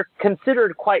 I think they're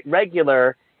considered quite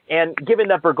regular. And given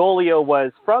that Bergoglio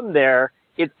was from there,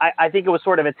 I think it was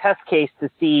sort of a test case to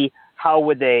see how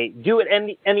would they do it. And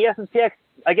the SSPX,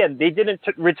 again, they didn't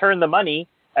return the money.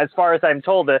 As far as I'm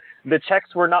told, the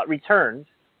checks were not returned.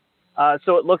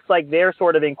 So it looks like they're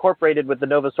sort of incorporated with the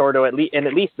Novus Ordo in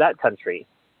at least that country.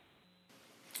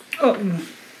 Oh,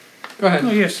 go ahead.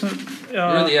 Oh, yes.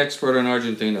 You're the expert in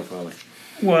Argentina, Father.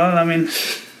 Well, I mean,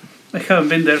 I haven't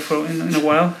been there in a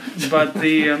while, but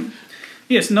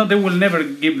yes, no, they will never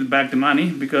give back the money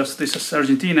because this is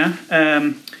Argentina,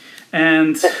 and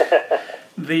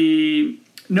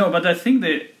but I think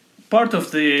the part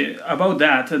of about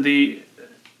that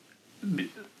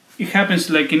it happens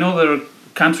like in other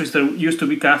countries that used to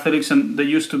be Catholics, and there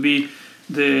used to be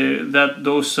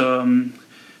those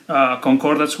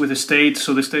concordats with the state,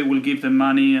 so the state will give them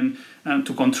money and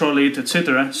to control it,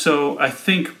 etc. So I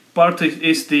think part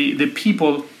is the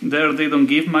people there, they don't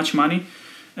give much money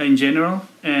in general,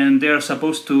 and the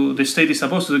state is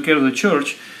supposed to take care of the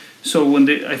church. So when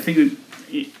I think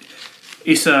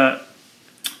it's a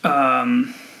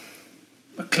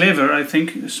clever, I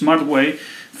think, smart way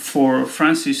for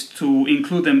Francis to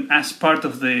include them as part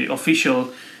of the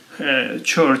official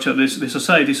church of the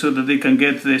society, so that they can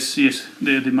get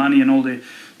the money and all the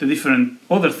different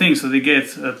other things that they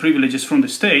get, privileges from the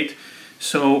state.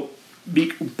 So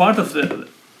part of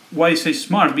why I say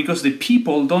smart, because the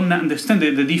people don't understand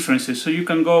the differences. So you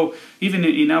can go, even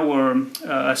in our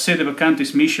Sede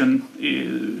Vacantis mission,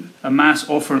 a mass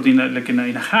offered in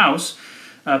a house,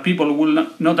 people will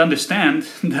not understand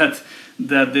that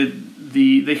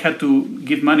they had to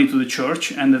give money to the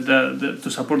church and to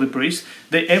support the priests.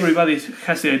 Everybody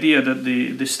has the idea that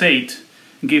the state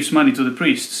gives money to the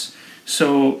priests.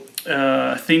 So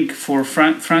I think for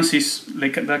Francis,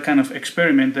 like that kind of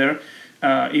experiment there,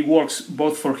 it works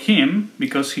both for him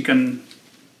because he can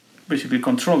basically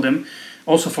control them,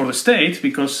 also for the state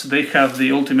because they have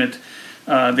the ultimate,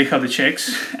 they have the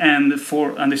checks, and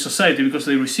the society because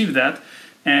they receive that,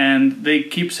 and they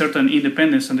keep certain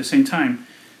independence at the same time.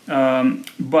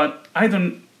 But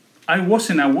I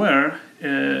wasn't aware.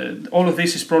 All of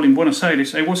this is probably in Buenos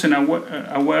Aires. I wasn't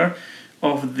aware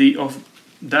of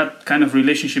that kind of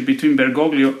relationship between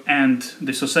Bergoglio and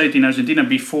the society in Argentina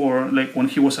before, like when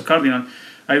he was a cardinal.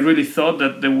 I really thought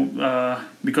that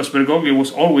because Bergoglio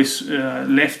was always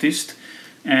leftist,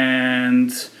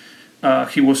 and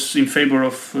he was in favor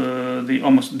of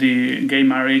the gay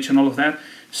marriage and all of that.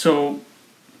 So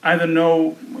I don't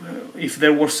know if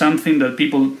there was something that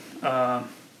people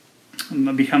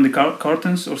behind the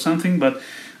curtains or something, but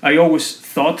I always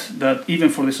thought that even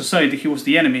for the society he was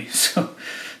the enemy. So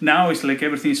now it's like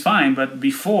everything is fine, but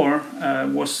before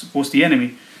was the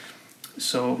enemy.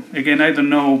 So again, I don't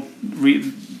know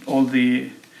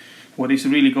what is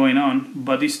really going on,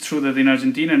 but it's true that in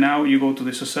Argentina now you go to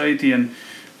the society and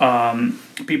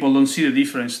people don't see the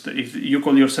difference. If you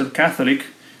call yourself Catholic,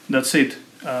 that's it.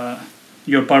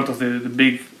 You're part of the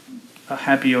big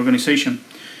happy organization.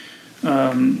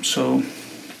 Well,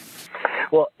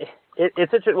 it's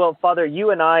interesting. Well, Father, you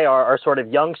and I are sort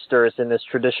of youngsters in this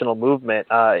traditional movement.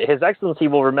 His Excellency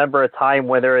will remember a time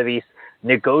where there are these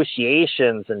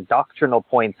negotiations and doctrinal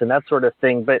points and that sort of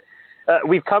thing, but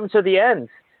we've come to the end.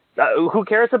 Who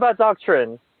cares about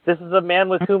doctrine? This is a man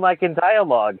with whom I can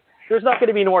dialogue. There's not going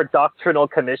to be more doctrinal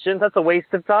commissions. That's a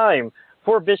waste of time.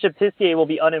 Poor Bishop Tissier will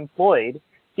be unemployed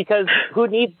because who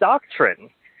needs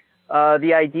doctrine?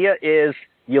 The idea is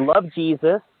you love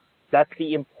Jesus. That's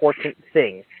the important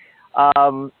thing.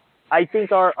 I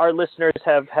think our listeners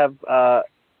have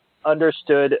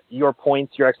understood your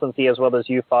points, Your Excellency, as well as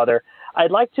you, Father.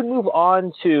 I'd like to move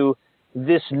on to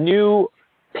this new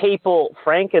papal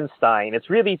Frankenstein. It's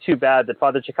really too bad that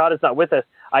Father Cicada's not with us.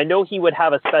 I know he would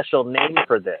have a special name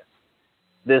for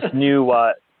this new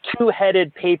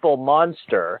two-headed papal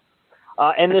monster.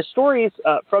 And the story's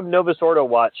from Novus Ordo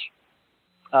Watch,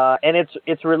 and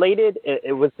it's related.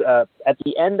 It was at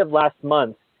the end of last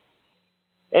month,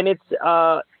 and it's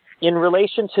in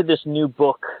relation to this new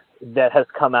book that has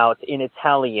come out in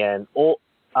Italian.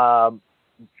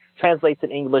 Translates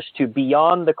in English to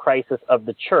Beyond the Crisis of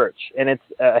the Church, and it's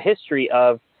a history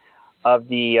of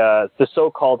the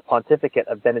so-called pontificate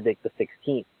of Benedict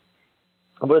XVI.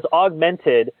 It was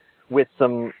augmented with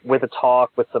a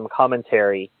talk, with some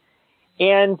commentary,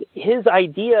 and his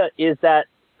idea is that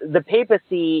the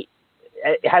papacy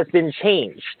has been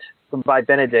changed by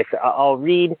Benedict. I'll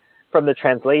read from the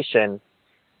translation.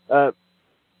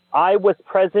 I was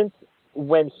present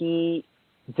when he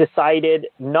decided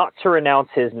not to renounce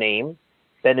his name,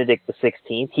 Benedict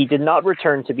XVI. He did not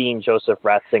return to being Joseph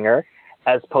Ratzinger,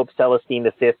 as Pope Celestine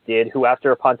V did, who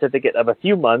after a pontificate of a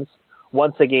few months,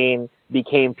 once again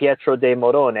became Pietro de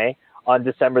Morone on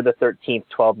December the 13th,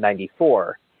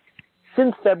 1294.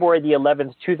 Since February the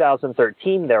 11th,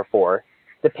 2013, therefore,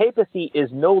 the papacy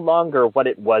is no longer what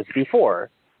it was before.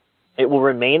 It will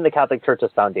remain the Catholic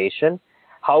Church's foundation.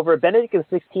 However, Benedict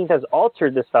XVI has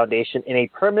altered this foundation in a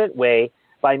permanent way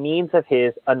by means of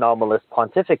his anomalous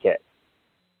pontificate.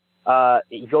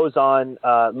 He goes on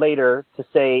later to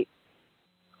say,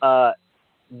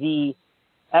 the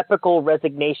epical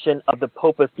resignation of the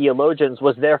Pope of Theologians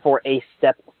was therefore a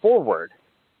step forward.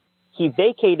 He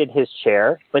vacated his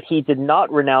chair, but he did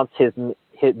not renounce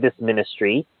this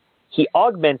ministry. He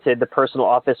augmented the personal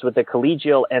office with a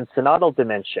collegial and synodal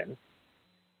dimension.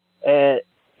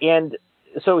 And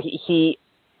so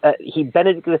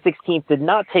Benedict XVI did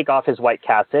not take off his white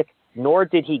cassock, nor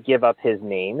did he give up his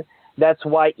name. That's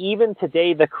why even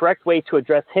today the correct way to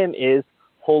address him is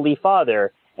Holy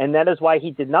Father, and that is why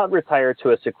he did not retire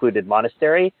to a secluded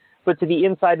monastery, but to the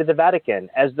inside of the Vatican,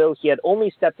 as though he had only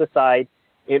stepped aside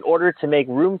in order to make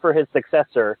room for his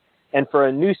successor and for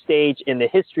a new stage in the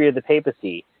history of the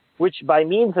papacy, which by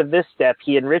means of this step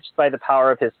he enriched by the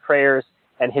power of his prayers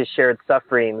and his shared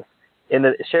suffering in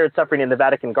the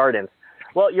Vatican gardens.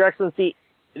 Well, Your Excellency,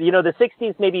 the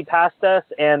 60s may be past us,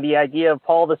 and the idea of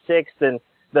Paul VI and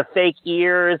the fake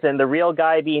ears and the real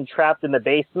guy being trapped in the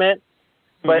basement,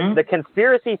 but the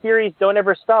conspiracy theories don't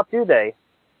ever stop, do they?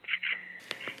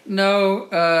 No,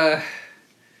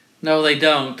 they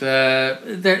don't.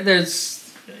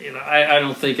 There's, I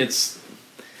don't think it's.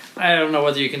 I don't know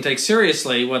whether you can take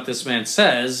seriously what this man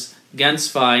says.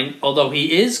 Genswein, although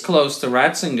he is close to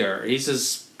Ratzinger, he's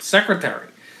his secretary.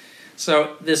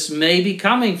 So this may be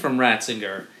coming from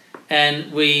Ratzinger.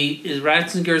 And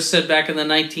Ratzinger said back in the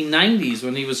 1990s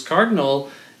when he was cardinal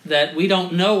that we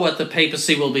don't know what the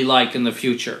papacy will be like in the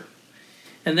future.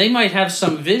 And they might have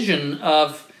some vision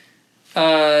of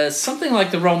something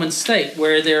like the Roman state,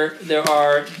 where there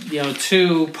are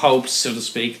two popes, so to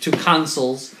speak, two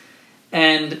consuls,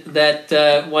 and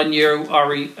that when you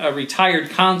are a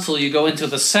retired consul, you go into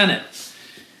the Senate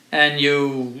and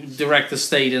you direct the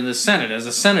state in the Senate as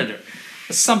a senator.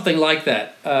 Something like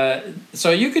that.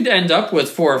 So you could end up with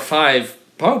 4 or 5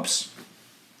 popes.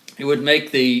 It would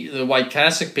make the white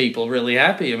cassock people really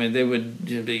happy. I mean, they would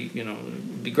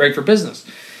be great for business.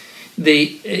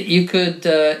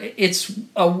 It's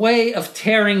a way of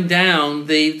tearing down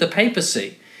the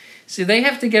papacy. See, they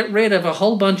have to get rid of a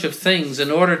whole bunch of things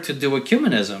in order to do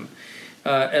ecumenism.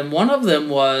 And one of them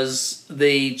was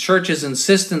the church's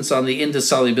insistence on the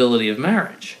indissolubility of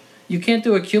marriage. You can't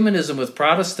do ecumenism with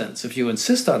Protestants if you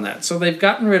insist on that. So they've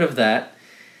gotten rid of that.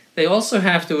 They also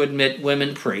have to admit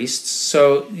women priests.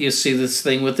 So you see this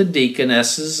thing with the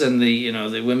deaconesses and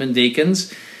the women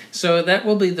deacons. So that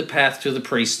will be the path to the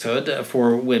priesthood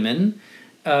for women,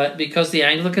 because the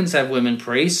Anglicans have women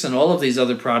priests and all of these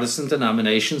other Protestant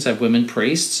denominations have women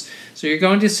priests. So you're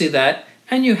going to see that,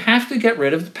 and you have to get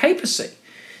rid of the papacy.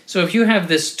 So if you have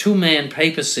this two-man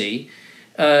papacy,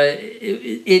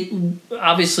 it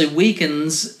obviously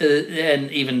weakens and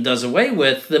even does away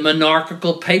with the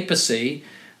monarchical papacy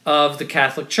of the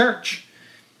Catholic Church.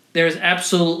 There's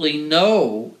absolutely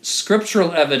no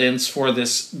scriptural evidence for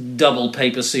this double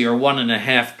papacy or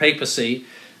 1.5 papacy,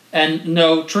 and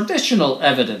no traditional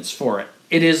evidence for it.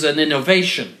 It is an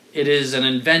innovation. It is an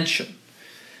invention.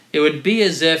 It would be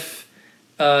as if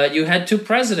you had 2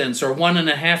 presidents or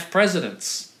 1.5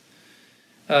 presidents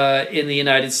in the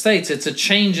United States. It's a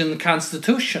change in the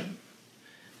Constitution.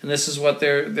 And this is what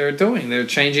they're doing. They're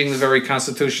changing the very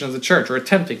Constitution of the Church, or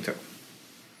attempting to.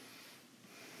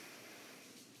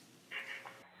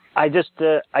 I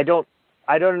don't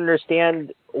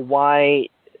understand why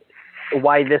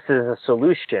this is a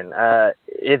solution.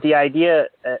 If the idea,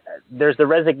 there's the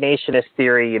resignationist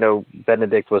theory,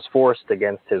 Benedict was forced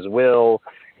against his will,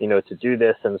 to do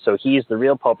this, and so he's the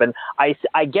real pope. And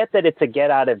I get that it's a get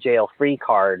out of jail free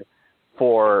card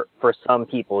for some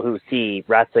people who see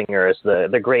Ratzinger as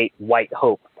the great white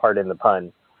hope, pardon the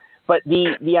pun. But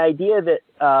the idea that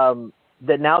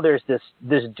that now there's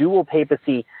this dual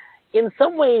papacy, in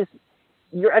some ways,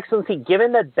 Your Excellency,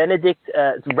 given that Benedict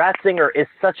Ratzinger is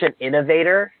such an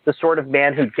innovator, the sort of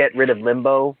man who'd get rid of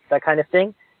limbo, that kind of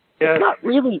thing, it's not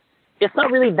really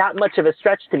that much of a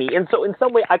stretch to me. And so in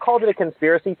some way, I called it a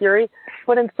conspiracy theory,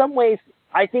 but in some ways,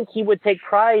 I think he would take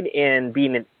pride in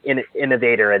being an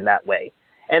innovator in that way.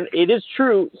 And it is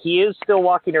true, he is still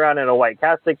walking around in a white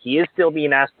cassock. He is still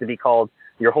being asked to be called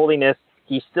Your Holiness.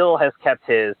 He still has kept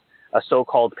his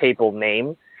so-called papal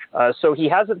name. So he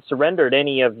hasn't surrendered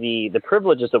any of the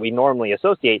privileges that we normally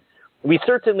associate. We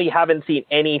certainly haven't seen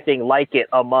anything like it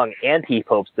among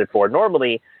anti-popes before.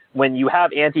 Normally, when you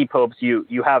have anti-popes,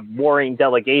 you have warring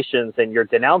delegations and you're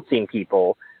denouncing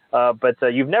people. But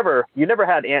you've never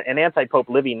had an anti-pope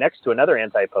living next to another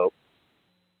anti-pope.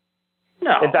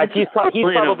 No. In fact, he's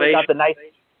probably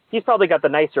got the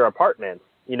nicer apartment.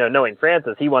 Knowing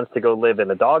Francis, he wants to go live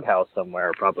in a doghouse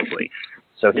somewhere, probably,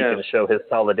 so he can show his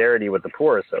solidarity with the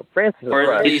poor. So Francis,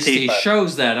 or at least he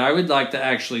shows that. I would like to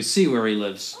actually see where he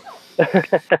lives.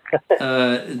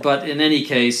 But in any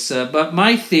case, but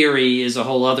my theory is a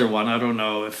whole other one. I don't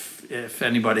know if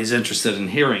anybody's interested in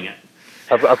hearing it.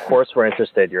 Of course, we're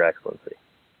interested, Your Excellency.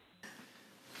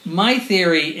 My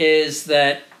theory is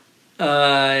that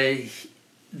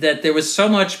there was so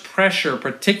much pressure,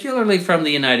 particularly from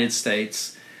the United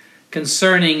States,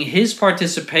 concerning his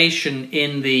participation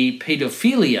in the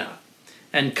pedophilia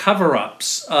and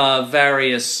cover-ups of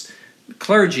various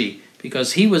clergy,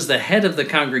 because he was the head of the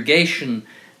congregation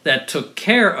that took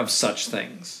care of such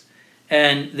things.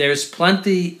 And there's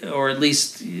plenty, or at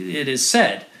least it is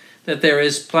said, that there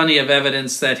is plenty of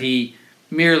evidence that he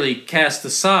merely cast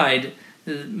aside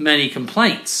many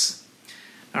complaints.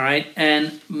 All right,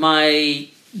 and my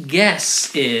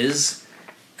guess is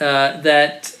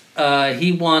that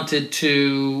he wanted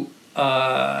to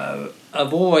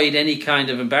avoid any kind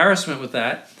of embarrassment with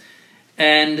that,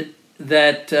 and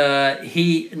that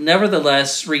he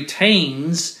nevertheless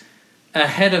retains a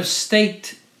head of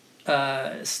state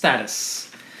status,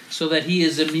 so that he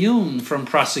is immune from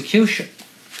prosecution.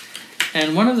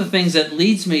 And one of the things that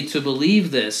leads me to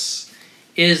believe this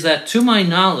is that, to my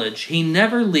knowledge, he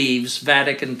never leaves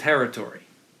Vatican territory.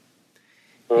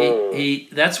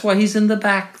 That's why he's in the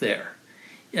back there.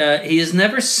 He is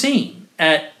never seen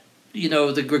at,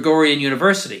 the Gregorian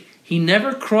University. He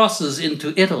never crosses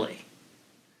into Italy.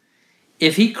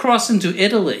 If he crossed into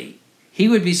Italy, he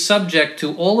would be subject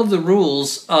to all of the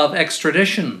rules of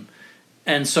extradition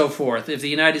and so forth. If the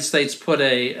United States put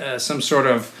some sort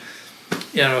of,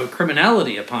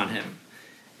 criminality upon him,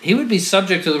 he would be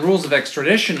subject to the rules of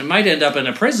extradition and might end up in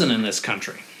a prison in this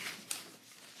country.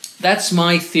 That's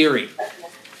my theory,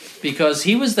 because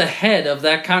he was the head of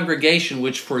that congregation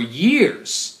which for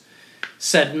years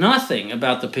said nothing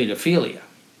about the pedophilia.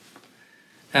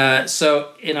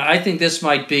 So I think this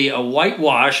might be a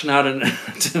whitewash,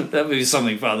 that would be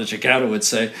something Father Ciccato would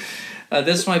say,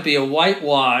 This might be a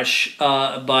whitewash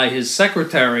by his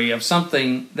secretary of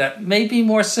something that may be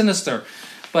more sinister.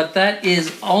 But that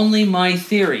is only my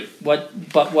theory. But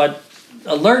what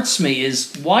alerts me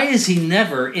is, why is he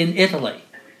never in Italy?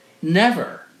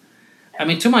 Never. I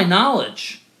mean, to my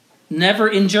knowledge, never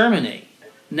in Germany.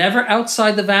 Never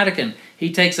outside the Vatican. He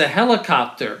takes a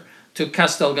helicopter to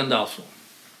Castel Gandolfo.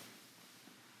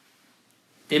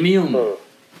 Immune.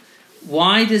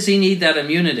 Why does he need that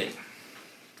immunity?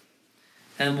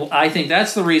 And I think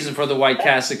that's the reason for the white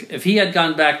cassock. If he had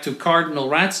gone back to Cardinal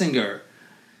Ratzinger,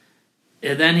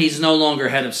 then he's no longer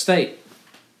head of state.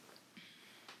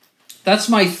 That's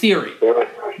my theory.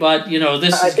 But,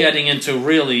 this is getting into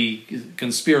really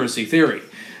conspiracy theory.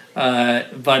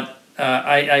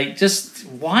 I just,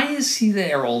 why is he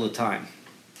there all the time?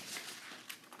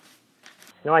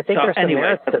 No, I think there's some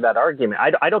merit to that argument.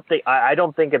 I don't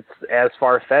think it's as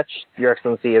far fetched, Your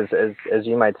Excellency, as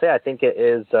you might say. I think it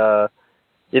is a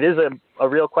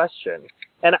real question,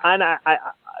 and I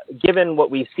given what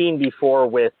we've seen before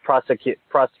with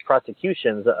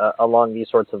prosecutions along these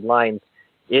sorts of lines,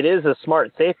 it is a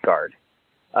smart safeguard.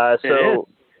 So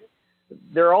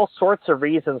there are all sorts of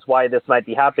reasons why this might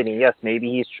be happening. Yes,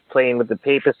 maybe he's playing with the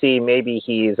papacy. Maybe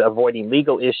he's avoiding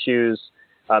legal issues.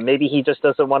 Maybe he just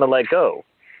doesn't want to let go.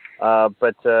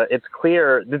 But it's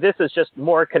clear that this is just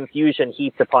more confusion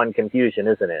heaped upon confusion,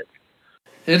 isn't it?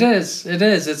 It is.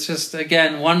 It's just,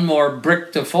 again, one more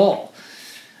brick to fall.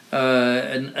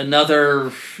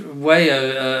 Another way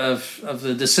of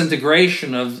the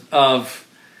disintegration of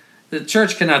the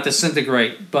church cannot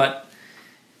disintegrate, but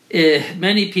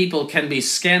many people can be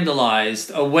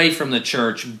scandalized away from the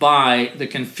church by the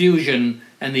confusion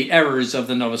and the errors of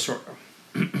the Novus Ordo.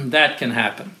 That can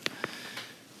happen.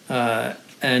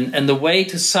 And the way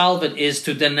to solve it is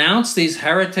to denounce these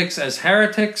heretics as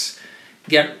heretics,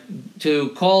 to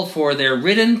call for their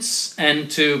riddance, and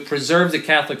to preserve the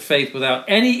Catholic faith without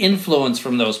any influence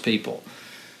from those people.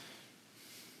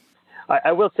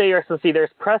 I will say, Your Excellency, there's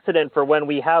precedent for when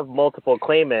we have multiple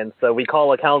claimants. We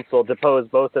call a council, depose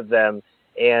both of them,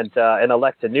 and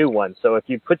elect a new one. So if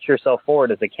you put yourself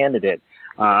forward as a candidate,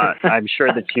 I'm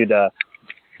sure that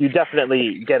you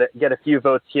definitely get a few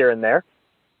votes here and there.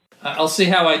 I'll see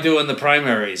how I do in the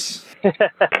primaries.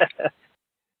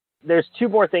 There's two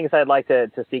more things I'd like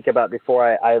to speak about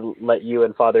before I let you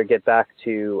and Father get back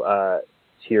to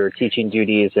your teaching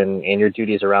duties and your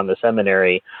duties around the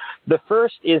seminary. The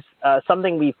first is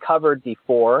something we've covered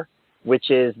before,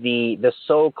 which is the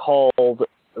so-called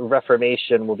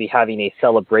Reformation will be having a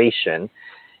celebration.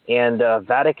 And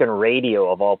Vatican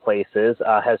Radio, of all places,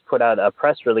 has put out a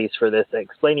press release for this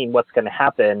explaining what's going to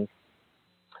happen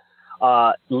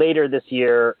later this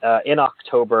year in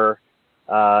October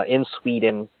in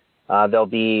Sweden. There'll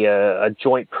be a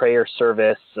joint prayer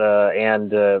service,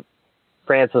 and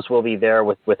Francis will be there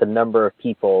with a number of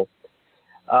people.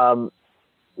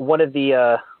 One of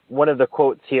the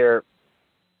quotes here: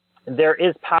 "There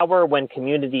is power when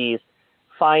communities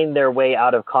find their way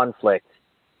out of conflict.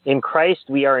 In Christ,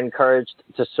 we are encouraged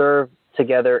to serve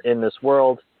together in this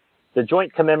world. The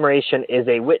joint commemoration is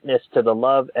a witness to the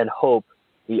love and hope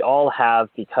we all have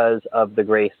because of the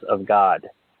grace of God."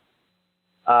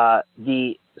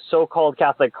 The so-called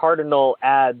Catholic cardinal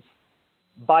adds,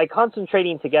 "By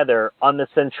concentrating together on the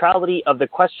centrality of the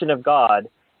question of God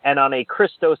and on a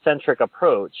Christocentric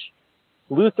approach,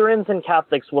 Lutherans and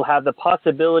Catholics will have the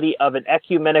possibility of an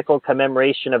ecumenical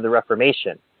commemoration of the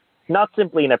Reformation, not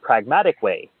simply in a pragmatic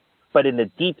way, but in the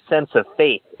deep sense of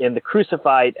faith in the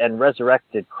crucified and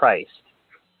resurrected Christ."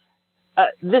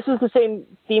 This is the same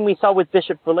theme we saw with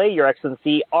Bishop Fillet, Your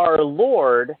Excellency, our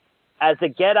Lord as a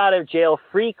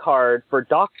get-out-of-jail-free card for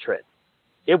doctrine.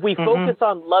 If we focus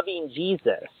on loving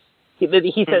Jesus, he says,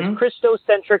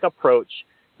 Christocentric approach,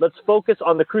 let's focus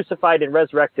on the crucified and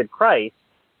resurrected Christ.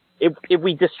 If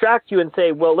we distract you and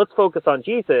say, well, let's focus on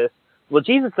Jesus, well,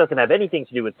 Jesus doesn't have anything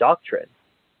to do with doctrine.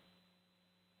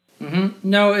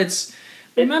 No,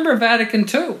 remember Vatican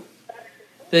II.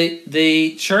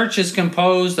 The church is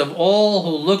composed of all who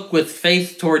look with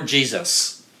faith toward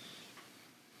Jesus.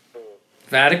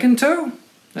 Vatican II.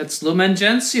 That's Lumen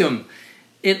Gentium.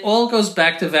 It all goes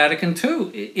back to Vatican II.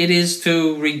 It is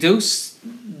to reduce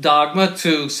dogma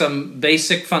to some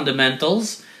basic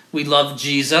fundamentals. We love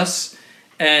Jesus,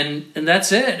 and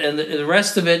that's it. And the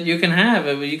rest of it you can have.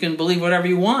 You can believe whatever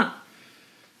you want.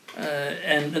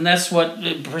 And that's what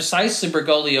precisely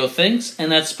Bergoglio thinks, and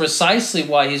that's precisely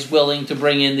why he's willing to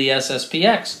bring in the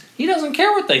SSPX. He doesn't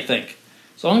care what they think,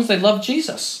 as long as they love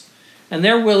Jesus. And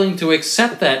they're willing to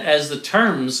accept that as the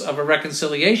terms of a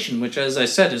reconciliation, which, as I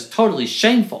said, is totally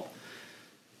shameful.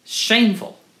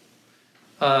 Shameful.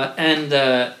 But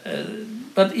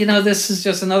this is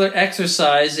just another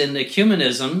exercise in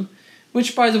ecumenism,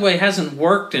 which, by the way, hasn't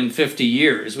worked in 50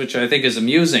 years, which I think is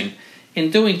amusing. In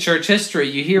doing church history,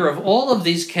 you hear of all of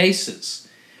these cases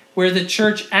where the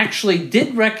church actually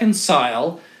did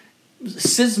reconcile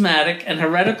schismatic and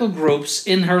heretical groups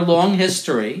in her long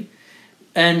history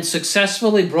and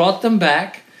successfully brought them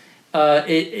back.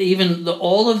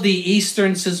 All of the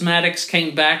Eastern schismatics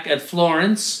came back at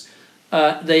Florence.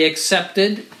 They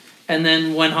accepted and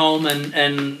then went home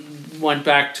and went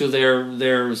back to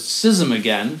their schism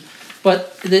again.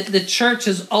 But the church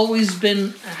has always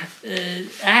been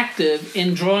active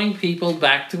in drawing people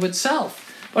back to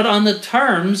itself, but on the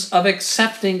terms of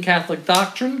accepting Catholic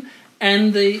doctrine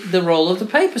and the role of the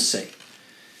papacy.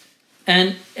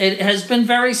 And it has been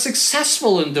very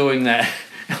successful in doing that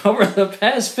over the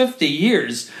past 50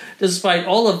 years, despite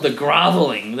all of the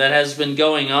groveling that has been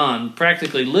going on,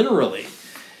 practically literally,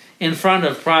 in front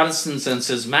of Protestants and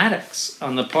schismatics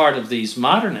on the part of these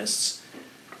modernists.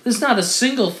 There's not a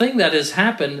single thing that has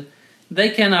happened. They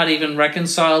cannot even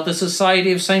reconcile the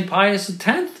Society of St. Pius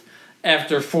X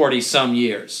after 40-some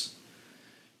years.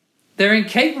 They're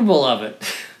incapable of it.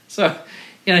 So,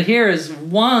 here is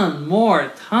one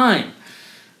more time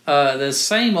the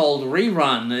same old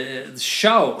rerun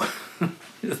show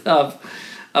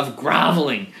of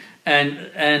groveling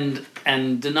and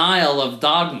denial of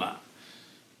dogma.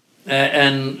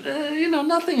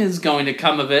 Nothing is going to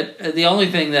come of it. The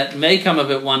only thing that may come of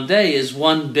it one day is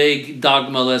one big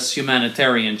dogmaless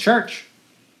humanitarian church.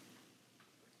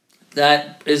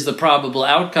 That is the probable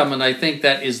outcome, and I think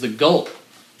that is the goal,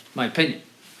 my opinion.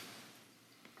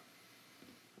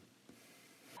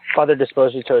 Father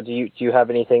Disposito, do you have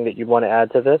anything that you'd want to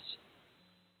add to this?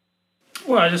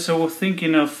 Well, I was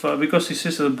thinking of, because he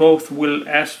says that both will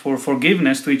ask for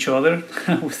forgiveness to each other,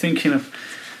 I was thinking of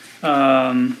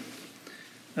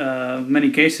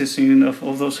many cases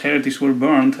of those heretics were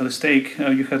burned at the stake.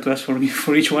 You have to ask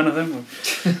for each one of them.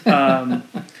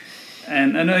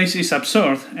 And I know it's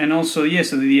absurd. And also,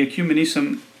 yes, the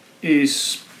ecumenism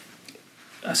is,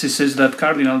 as it says that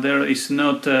Cardinal there, is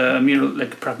not a mere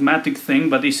pragmatic thing,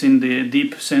 but it's in the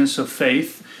deep sense of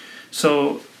faith.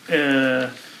 So,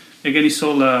 again, it's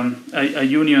all a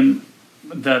union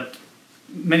that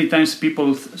many times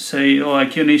people say,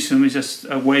 ecumenism is just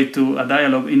a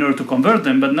dialogue in order to convert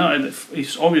them, but no,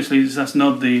 it's obviously that's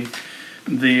not the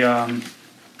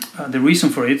reason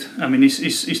for it. I mean,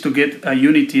 it's to get a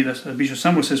unity, as Bishop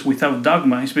Samuel says, without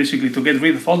dogma. It's basically to get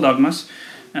rid of all dogmas,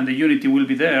 and the unity will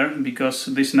be there because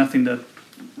there's nothing that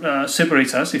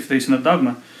separates us if there's no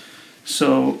dogma.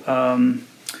 So,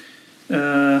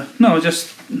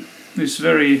 it's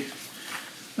very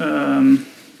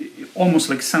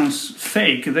almost sounds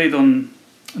fake. They don't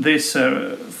this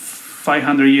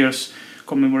 500 years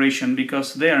commemoration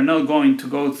because they are not going to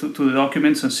go to the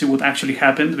documents and see what actually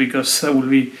happened, because that will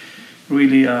be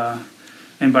really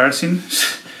embarrassing.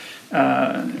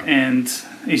 And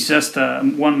it's just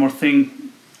one more thing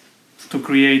to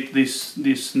create this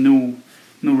new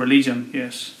religion,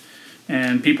 yes.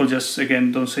 And people just,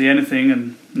 again, don't say anything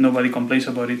and nobody complains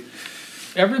about it.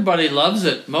 Everybody loves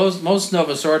it. Most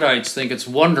Novus Ordites think it's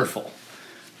wonderful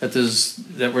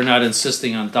that we're not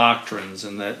insisting on doctrines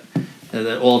and that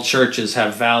all churches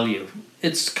have value.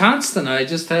 It's constant. I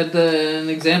just had an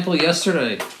example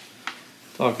yesterday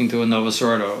talking to a Novus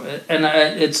Ordo, and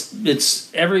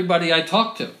it's everybody I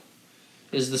talk to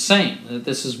is the same. That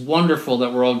this is wonderful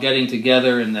that we're all getting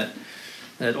together and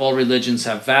that all religions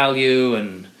have value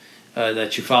and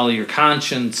that you follow your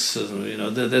conscience.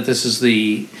 That this is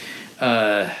the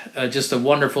just a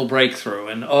wonderful breakthrough,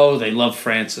 and they love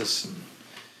Francis.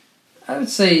 I would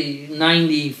say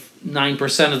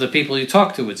 99% of the people you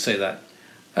talk to would say that.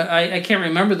 I can't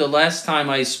remember the last time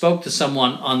I spoke to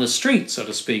someone on the street, so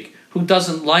to speak, who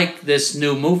doesn't like this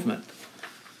new movement,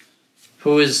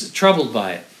 who is troubled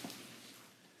by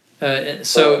it.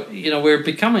 So we're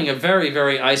becoming a very,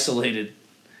 very isolated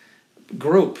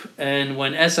group, and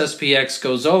when SSPX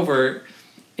goes over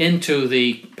into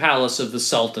the palace of the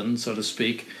Sultan, so to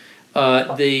speak,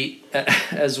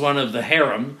 as one of the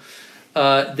harem,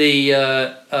 we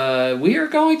are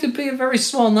going to be a very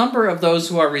small number of those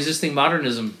who are resisting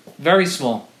modernism. Very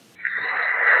small.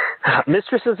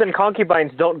 Mistresses and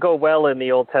concubines don't go well in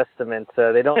the Old Testament.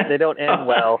 They don't end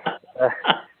well.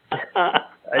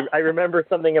 I remember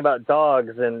something about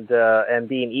dogs and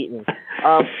being eaten.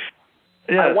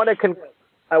 I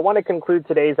want to conclude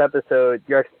today's episode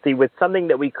with something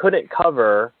that we couldn't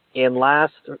cover in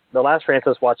the last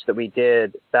Francis Watch that we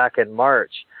did back in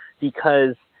March,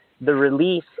 because the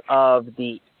release of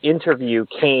the interview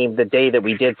came the day that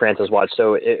we did Francis Watch,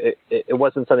 so it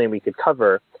wasn't something we could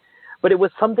cover. But it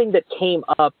was something that came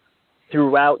up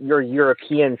throughout your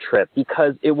European trip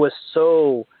because it was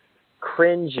so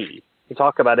cringy to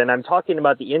talk about. And I'm talking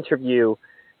about the interview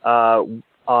on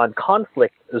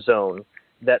conflict zone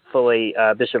that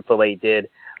Bishop Fillet did.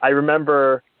 I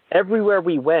remember everywhere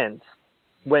we went,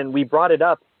 when we brought it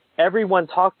up, everyone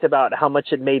talked about how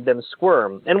much it made them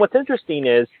squirm. And what's interesting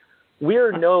is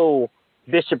we're no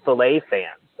Bishop Fillet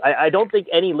fans. I don't think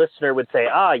any listener would say,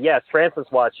 yes, Francis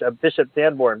Watch, Bishop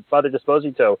Sanborn, Father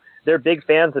Disposito, they're big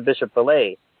fans of Bishop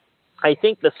Fillet. I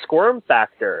think the squirm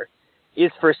factor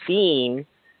is for seeing,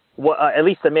 at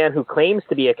least the man who claims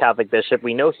to be a Catholic bishop,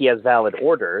 we know he has valid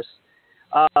orders,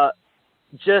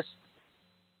 just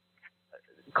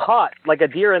caught like a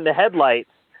deer in the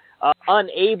headlights,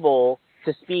 unable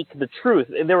to speak the truth.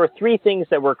 And there were three things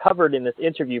that were covered in this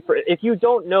interview. If you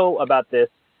don't know about this,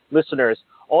 listeners,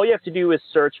 all you have to do is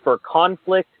search for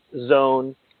conflict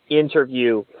zone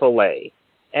interview Fillet,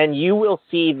 and you will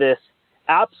see this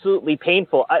absolutely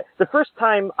painful. The first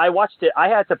time I watched it, I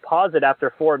had to pause it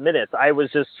after 4 minutes. I was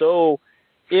just so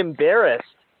embarrassed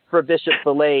for Bishop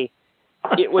Fillet.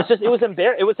 It was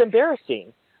embarrassing.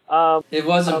 It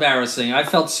was embarrassing. I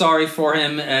felt sorry for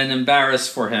him and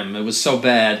embarrassed for him. It was so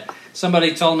bad.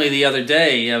 Somebody told me the other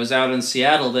day, I was out in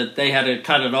Seattle, that they had to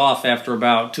cut it off after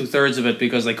about 2/3 of it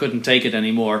because they couldn't take it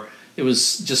anymore. It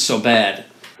was just so bad.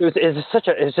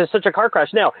 It's just such a car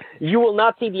crash. Now, you will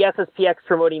not see the SSPX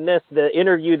promoting this, the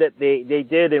interview that they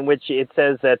did in which it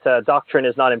says that doctrine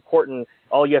is not important,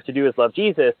 all you have to do is love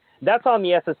Jesus. That's on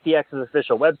the SSPX's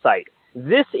official website.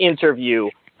 This interview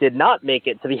did not make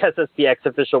it to the SSPX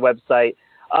official website,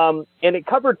 and it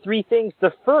covered three things.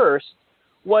 The first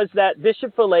was that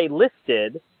Bishop Fillet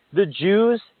listed the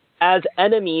Jews as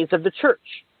enemies of the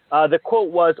church. The quote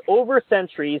was, "Over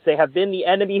centuries, they have been the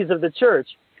enemies of the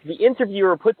church." The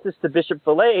interviewer puts this to Bishop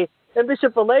Fillet, and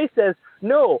Bishop Fillet says,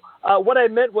 "No, what I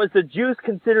meant was the Jews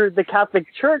considered the Catholic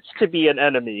Church to be an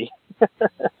enemy."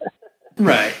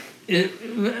 Right.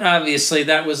 Obviously,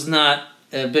 that was not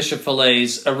Bishop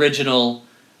Fillet's original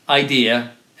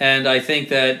idea, and I think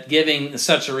that giving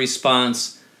such a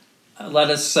response, let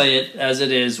us say it as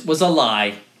it is, was a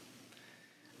lie.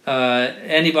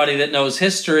 Anybody that knows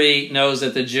history knows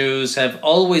that the Jews have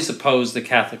always opposed the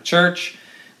Catholic Church.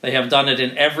 They have done it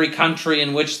in every country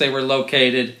in which they were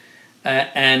located,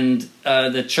 and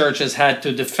the Church has had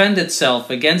to defend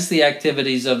itself against the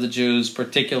activities of the Jews,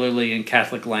 particularly in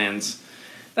Catholic lands.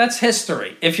 That's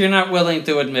history. If you're not willing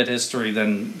to admit history,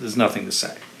 then there's nothing to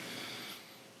say.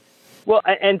 Well,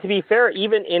 and to be fair,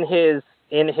 even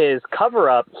in his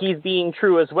cover-up, he's being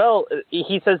true as well.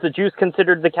 He says the Jews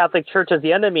considered the Catholic Church as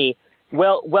the enemy.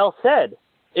 Well said.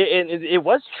 It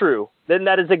was true. Then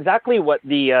that is exactly what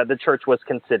the church was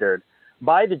considered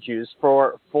by the Jews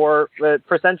for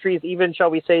centuries, even shall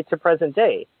we say to present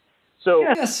day. So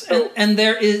yes, and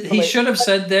there is. He should have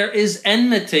said there is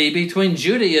enmity between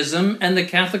Judaism and the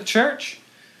Catholic Church.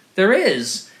 There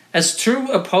is, as two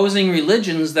opposing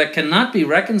religions that cannot be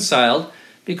reconciled,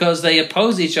 because they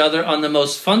oppose each other on the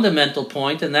most fundamental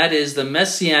point, and that is the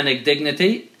messianic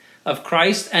dignity of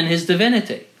Christ and his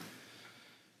divinity.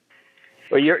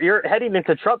 Well, you're heading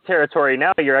into Trump territory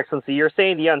now, Your Excellency. You're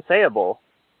saying the unsayable.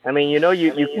 I mean,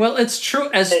 Well, it's true.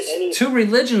 As two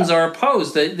religions are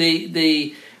opposed,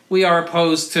 we are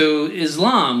opposed to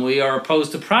Islam. We are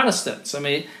opposed to Protestants. I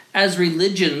mean, as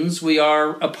religions, we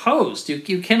are opposed.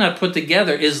 You cannot put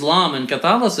together Islam and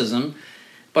Catholicism.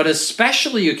 But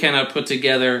especially you cannot put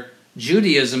together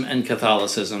Judaism and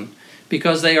Catholicism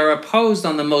because they are opposed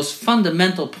on the most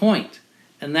fundamental point,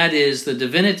 and that is the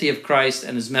divinity of Christ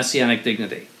and his messianic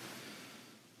dignity.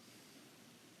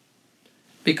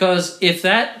 Because if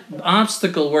that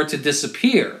obstacle were to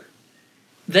disappear,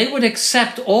 they would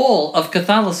accept all of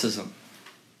Catholicism.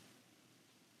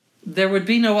 There would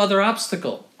be no other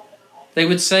obstacle. They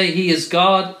would say, he is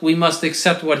God, we must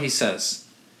accept what he says.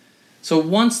 So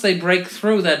once they break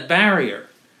through that barrier,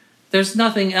 there's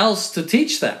nothing else to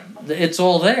teach them. It's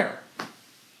all there.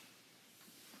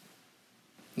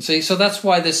 See, so that's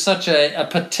why there's such a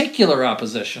particular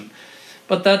opposition.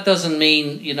 But that doesn't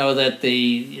mean, that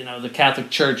the Catholic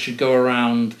Church should go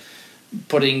around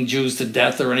putting Jews to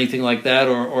death or anything like that,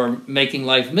 or making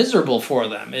life miserable for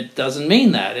them. It doesn't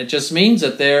mean that. It just means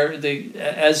that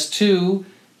as two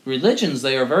religions,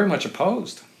 they are very much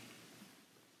opposed.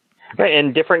 Right,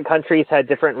 and different countries had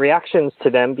different reactions to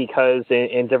them because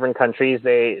in different countries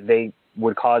they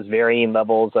would cause varying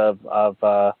levels of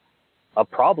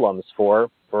problems for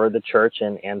the church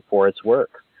and for its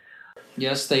work.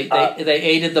 Yes, they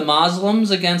aided the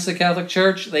Muslims against the Catholic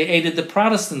Church. They aided the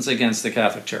Protestants against the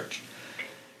Catholic Church.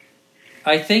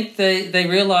 I think they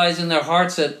realize in their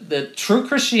hearts that true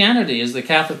Christianity is the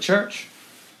Catholic Church.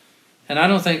 And I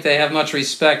don't think they have much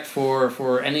respect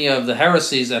for any of the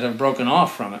heresies that have broken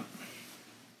off from it.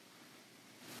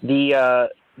 The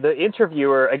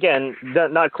interviewer, again,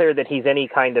 not clear that he's any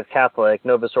kind of Catholic,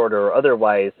 Novus Ordo or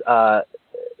otherwise,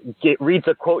 reads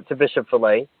a quote to Bishop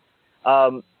Fillet.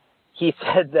 He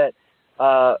said that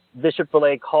Bishop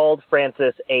Fillet called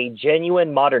Francis a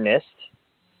genuine modernist,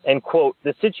 and, quote,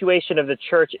 "The situation of the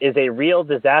church is a real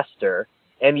disaster,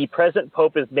 and the present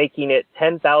pope is making it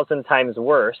 10,000 times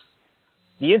worse."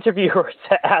 The interviewer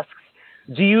asks,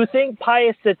 "Do you think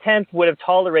Pius X would have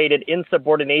tolerated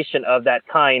insubordination of that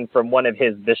kind from one of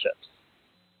his bishops?"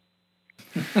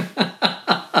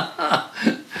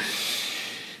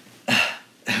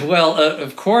 Well,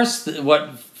 of course, what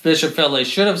Bishop Fillet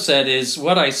should have said is,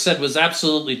 what I said was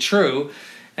absolutely true,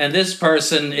 and this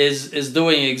person is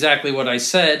doing exactly what I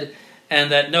said, and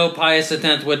that no, Pius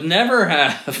X would never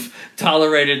have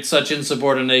tolerated such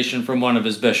insubordination from one of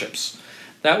his bishops.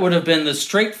 That would have been the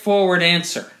straightforward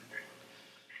answer.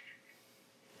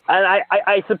 And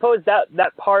I suppose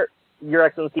that part, Your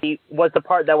Excellency, was the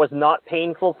part that was not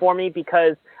painful for me,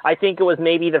 because I think it was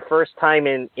maybe the first time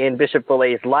in Bishop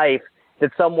Fillet's life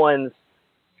that someone's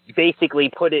basically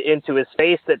put it into his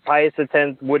face that Pius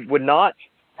X would not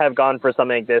have gone for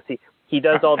something like this. He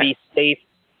does all these safe,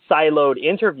 siloed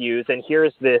interviews, and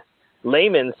here's this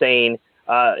layman saying,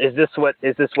 "Is this what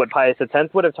Pius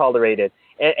X would have tolerated?"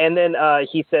 And then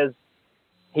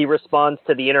he responds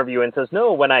to the interview and says,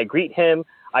 "No, when I greet him,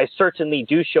 I certainly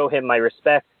do show him my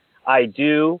respect. I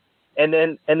do." And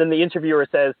then the interviewer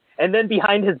says, "And then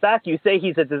behind his back, you say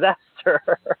he's a disaster."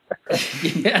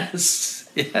 Yes.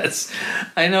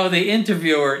 I know the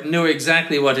interviewer knew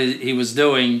exactly what he was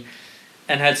doing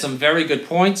and had some very good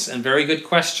points and very good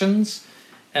questions.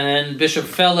 And Bishop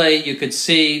Fillet, you could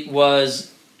see,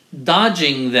 was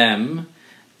dodging them,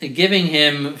 giving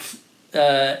him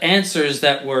answers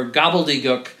that were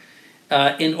gobbledygook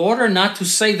in order not to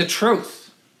say the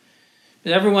truth.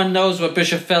 Everyone knows what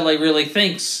Bishop Fillet really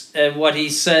thinks, and what he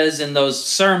says in those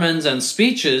sermons and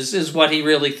speeches is what he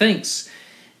really thinks.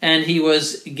 And he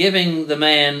was giving the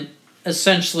man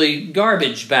essentially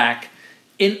garbage back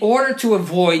in order to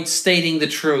avoid stating the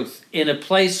truth in a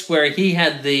place where he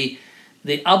had the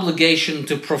obligation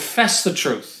to profess the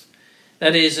truth.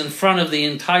 That is, in front of the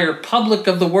entire public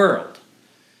of the world,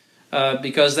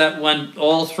 because that went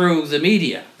all through the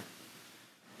media.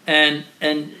 And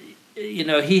you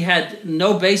know, he had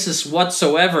no basis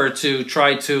whatsoever to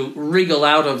try to wriggle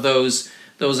out of those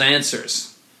answers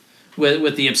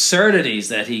with the absurdities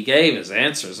that he gave as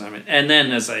answers. I mean, and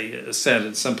then, as I said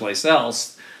in someplace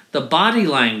else, the body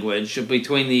language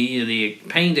between the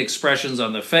pained expressions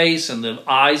on the face and the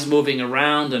eyes moving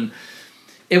around, and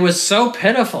it was so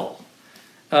pitiful.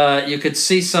 You could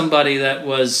see somebody that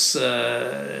was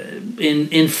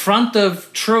in front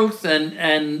of truth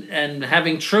and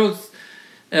having truth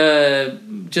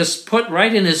just put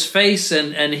right in his face,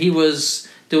 and he was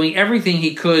doing everything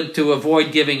he could to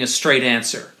avoid giving a straight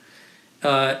answer.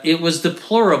 It was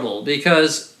deplorable,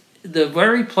 because the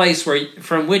very place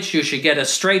from which you should get a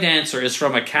straight answer is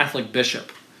from a Catholic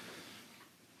bishop.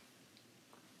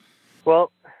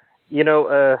 Well, you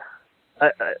know,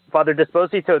 Father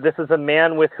Disposito, this is a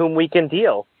man with whom we can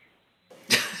deal.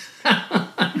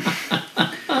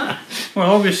 Well,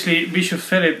 obviously, Bishop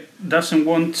Philip doesn't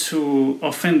want to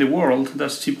offend the world.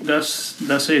 That's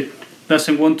it.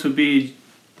 Doesn't want to be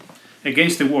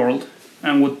against the world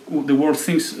and what the world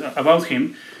thinks about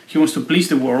him. He wants to please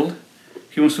the world.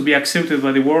 He wants to be accepted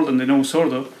by the world and the Novus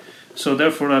Ordo. So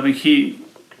therefore, I mean,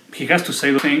 he has to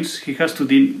say those things. He has to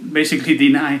basically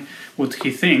deny what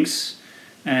he thinks,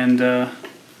 and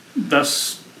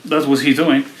that's what he's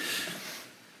doing.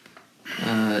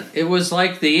 It was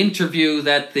like the interview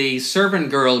that the servant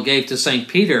girl gave to St.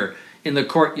 Peter in the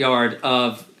courtyard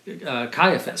of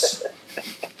Caiaphas.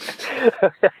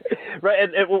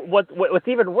 Right, and what's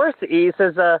even worse, he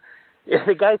says, the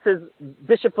guy says,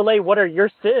 "Bishop Fillet, what are your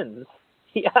sins?"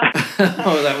 Yeah.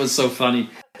 Oh, that was so funny.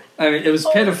 I mean, it was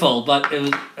pitiful, but it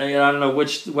was, I don't know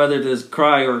whether to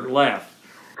cry or laugh.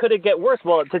 Could it get worse?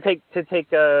 Well, to take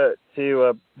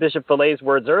Bishop Fillet's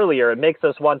words earlier, it makes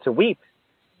us want to weep.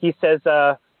 He says,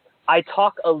 "I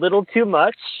talk a little too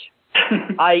much.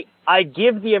 I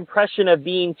give the impression of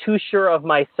being too sure of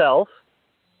myself,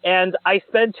 and I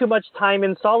spend too much time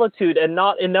in solitude and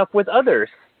not enough with others."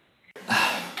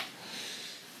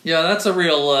 Yeah, that's a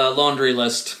real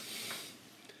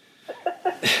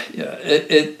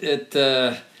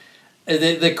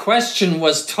the question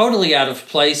was totally out of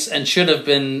place and should have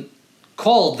been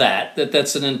called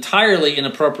that's an entirely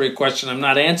inappropriate question. I'm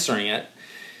not answering it.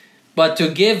 But to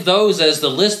give those as the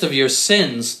list of your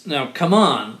sins, now come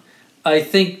on, I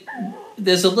think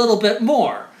there's a little bit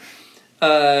more.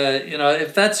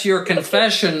 If that's your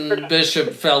confession, Bishop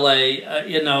Felle,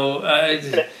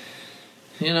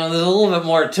 there's a little bit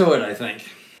more to it, I think.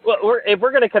 Well, if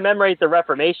we're going to commemorate the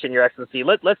Reformation, Your Excellency,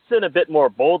 let's sin a bit more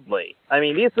boldly. I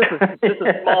mean, this is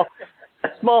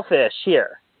small fish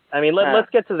here. I mean,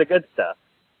 let's get to the good stuff.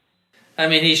 I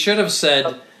mean, he should have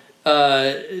said,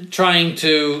 trying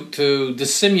to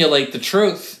dissimulate the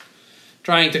truth,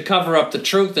 trying to cover up the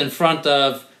truth in front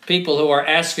of people who are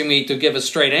asking me to give a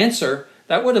straight answer.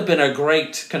 That would have been a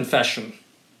great confession.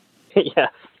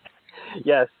 Yes.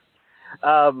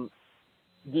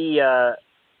 The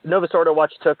Novus Ordo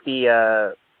Watch took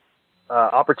the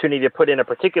opportunity to put in a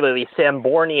particularly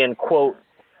Sanbornian quote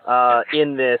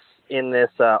in this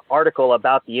article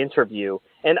about the interview.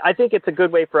 And I think it's a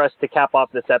good way for us to cap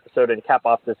off this episode and cap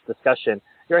off this discussion,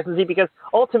 Your Excellency, because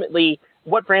ultimately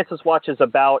what Francis Watch is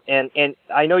about, and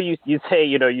I know you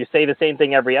say the same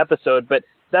thing every episode, but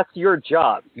that's your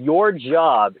job. Your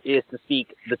job is to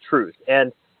speak the truth.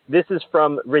 And this is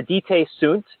from Redite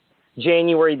Sunt,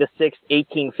 January the 6th,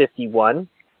 1851.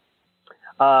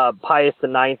 Pius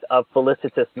IX of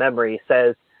felicitous memory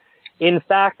says, "In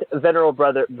fact,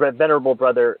 venerable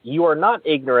brother, you are not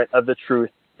ignorant of the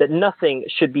truth that nothing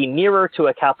should be nearer to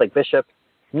a Catholic bishop,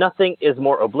 nothing is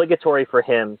more obligatory for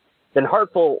him than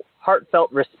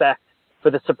heartfelt respect for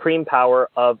the supreme power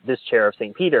of this chair of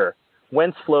St. Peter,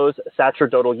 whence flows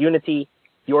sacerdotal unity,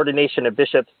 the ordination of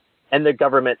bishops, and the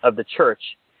government of the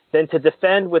church, than to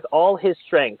defend with all his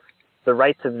strength the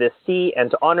rights of this see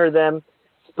and to honor them,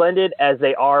 splendid as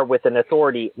they are, with an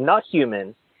authority not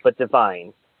human, but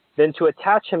divine, than to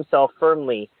attach himself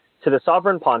firmly to the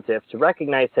sovereign pontiff, to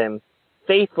recognize him,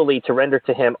 faithfully to render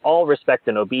to him all respect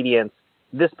and obedience,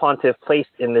 this pontiff placed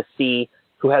in the see,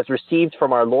 who has received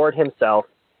from our Lord himself,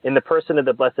 in the person of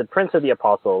the blessed Prince of the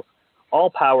Apostles, all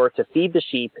power to feed the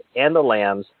sheep and the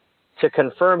lambs, to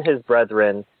confirm his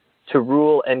brethren, to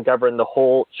rule and govern the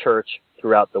whole church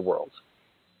throughout the world."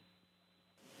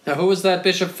 Now, who was that,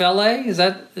 Bishop Felle? Was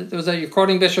that you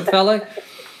quoting Bishop Felle?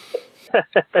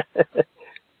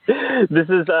 This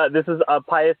is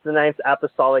Pius IX's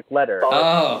apostolic letter.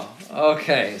 Oh,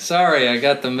 okay. Sorry, I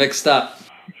got them mixed up.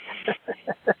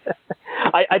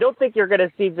 I don't think you're going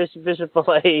to see Bishop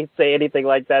Felle say anything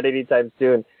like that anytime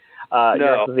soon.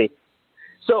 No.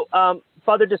 So,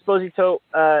 Father Disposito,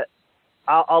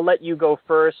 I'll let you go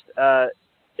first.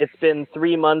 It's been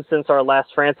 3 months since our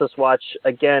last Francis Watch.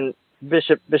 Again,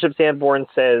 Bishop Sanborn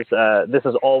says this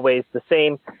is always the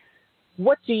same.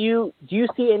 What do you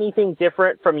see anything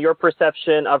different from your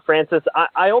perception of Francis?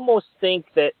 I almost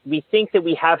think that we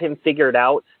have him figured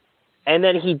out, and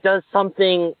then he does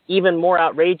something even more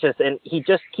outrageous, and he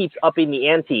just keeps upping the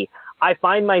ante. I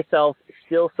find myself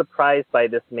still surprised by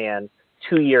this man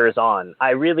 2 years on.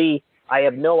 I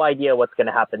have no idea what's going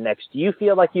to happen next. Do you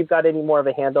feel like you've got any more of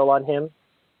a handle on him?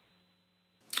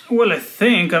 Well, I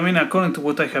think, according to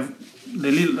what I have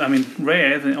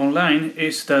read online,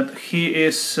 is that he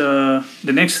is, the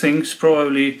next thing is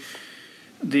probably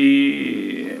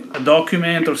a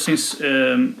document or since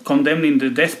condemning the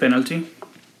death penalty.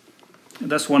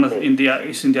 That's one is in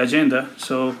the agenda.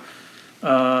 So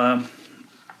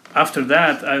after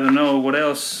that, I don't know what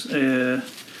else.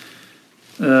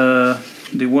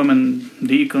 The women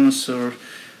deacons,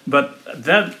 but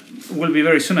that will be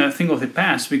very soon a thing of the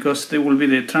past, because there will be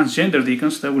the transgender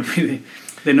deacons. That will be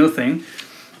the new thing.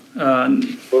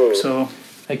 So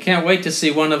I can't wait to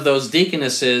see one of those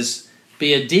deaconesses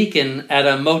be a deacon at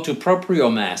a motu proprio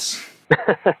mass.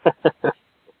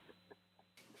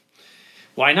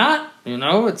 Why not?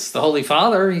 It's the Holy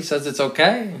Father. He says it's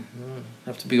okay. You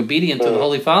have to be obedient to the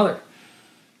Holy Father.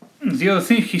 The other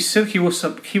thing, he said he was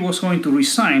going to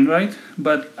resign, right?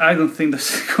 But I don't think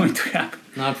that's going to happen.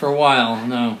 Not for a while,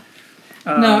 no.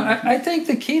 I think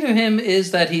the key to him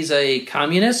is that he's a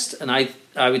communist, and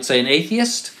I would say an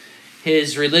atheist.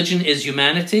 His religion is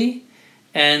humanity,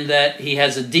 and that he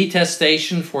has a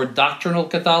detestation for doctrinal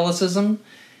Catholicism,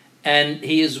 and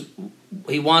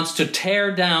he wants to tear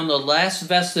down the last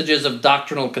vestiges of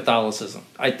doctrinal Catholicism.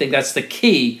 I think that's the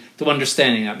key to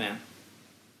understanding that man.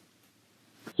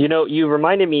 You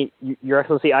reminded me, Your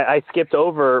Excellency, I skipped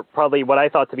over probably what I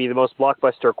thought to be the most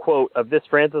blockbuster quote of this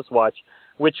Francis Watch,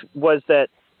 which was that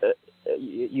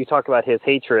you talk about his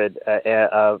hatred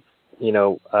of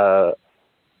the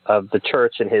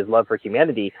church and his love for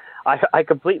humanity. I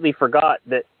completely forgot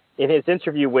that in his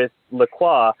interview with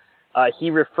Lacroix, he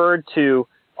referred to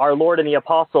our Lord and the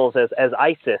apostles as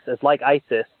ISIS, as like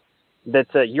ISIS,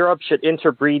 that Europe should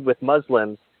interbreed with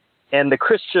Muslims, and the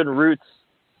Christian roots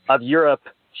of Europe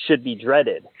should be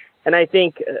dreaded. And I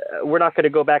think we're not going to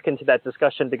go back into that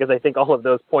discussion because I think all of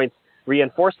those points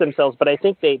reinforce themselves, but I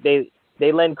think they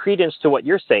lend credence to what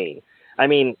you're saying. I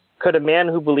mean, could a man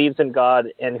who believes in God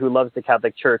and who loves the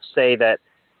Catholic Church say that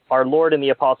our Lord and the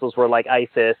apostles were like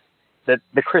ISIS, that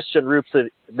the Christian roots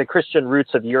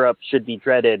of Europe should be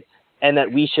dreaded, and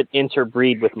that we should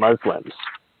interbreed with Muslims?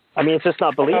 I mean, it's just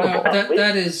not believable.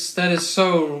 That is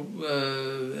so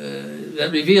that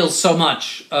reveals so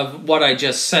much of what I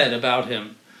just said about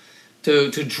him. To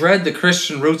dread the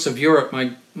Christian roots of Europe,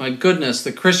 my goodness,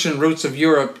 the Christian roots of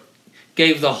Europe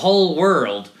gave the whole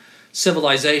world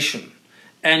civilization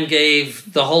and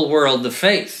gave the whole world the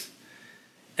faith.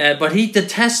 But he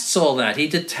detests all that. He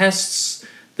detests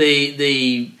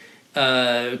the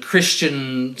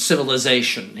Christian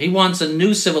civilization. He wants a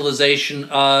new civilization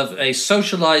of a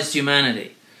socialized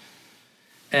humanity,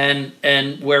 and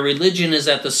where religion is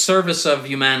at the service of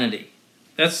humanity.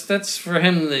 That's for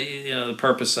him the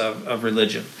purpose of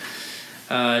religion.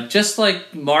 Just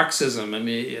like Marxism, I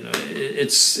mean, you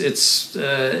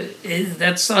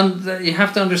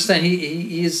have to understand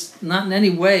he is not in any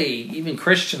way even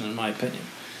Christian, in my opinion.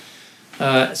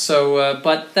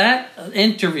 But that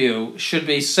interview should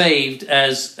be saved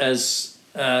as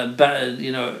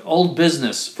old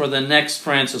business for the next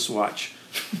Francis Watch.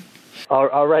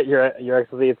 All right, Your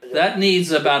Excellency. That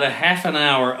needs about a half an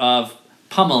hour of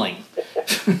pummeling.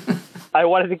 I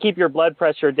wanted to keep your blood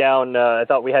pressure down. I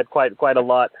thought we had quite a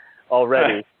lot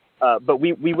already. But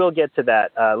we will get to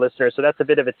that, listeners. So that's a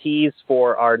bit of a tease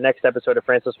for our next episode of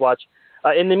Francis Watch.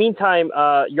 In the meantime,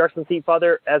 Your Excellency,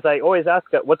 Father, as I always ask,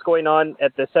 what's going on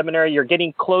at the seminary? You're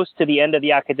getting close to the end of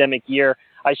the academic year.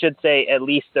 I should say at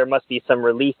least there must be some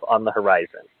relief on the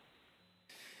horizon.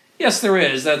 Yes, there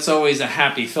is. That's always a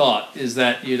happy thought, is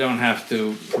that you don't have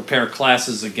to prepare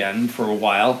classes again for a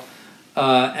while.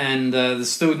 And the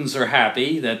students are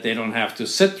happy that they don't have to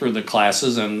sit through the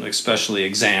classes and especially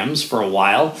exams for a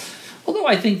while. Although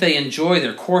I think they enjoy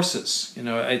their courses. You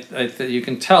know, you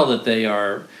can tell that they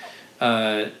are,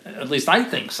 at least I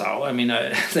think so. I mean,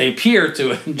 they appear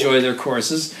to enjoy their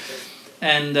courses.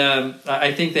 And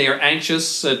I think they are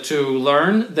anxious to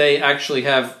learn. They actually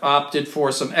have opted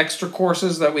for some extra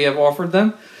courses that we have offered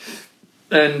them.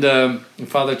 And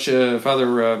Father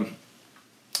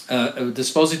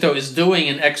Disposito is doing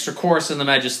an extra course in the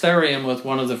magisterium with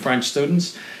one of the French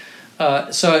students.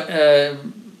 I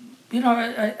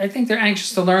think they're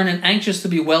anxious to learn and anxious to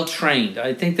be well trained.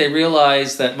 I think they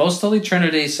realize that Most Holy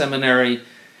Trinity Seminary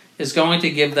is going to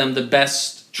give them the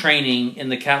best training in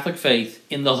the Catholic faith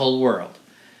in the whole world.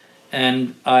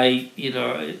 And I'm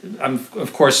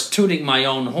of course tooting my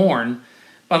own horn,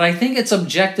 but I think it's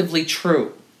objectively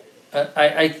true.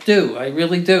 I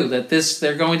really do, that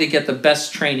they're going to get the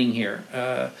best training here.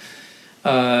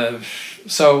 From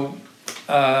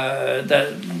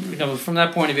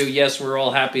that point of view, yes, we're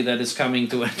all happy that it's coming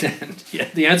to an end. Yeah,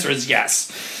 the answer is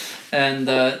yes. And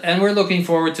we're looking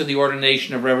forward to the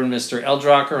ordination of Reverend Mr.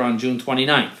 Eldracher on June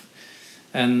 29th.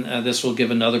 And this will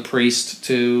give another priest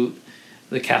to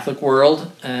the Catholic world,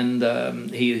 and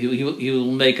he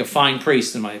will make a fine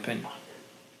priest, in my opinion.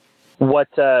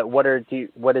 What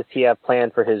does he have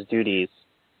planned for his duties,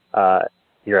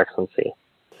 Your Excellency?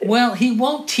 Well, he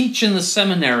won't teach in the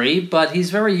seminary, but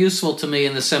he's very useful to me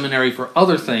in the seminary for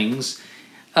other things.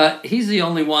 He's the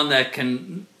only one that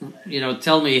can,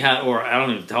 tell me how, or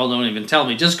don't even tell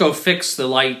me. Just go fix the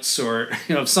lights, or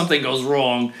if something goes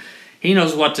wrong, he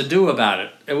knows what to do about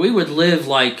it. And we would live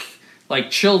like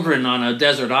children on a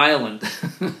desert island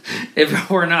if it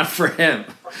were not for him.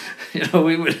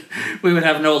 We would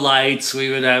have no lights.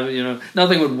 We would have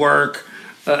nothing would work.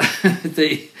 We're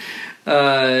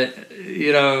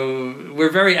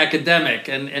very academic,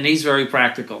 and he's very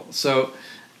practical. So,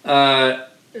 but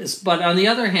on the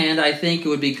other hand, I think it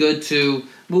would be good to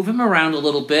move him around a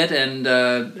little bit and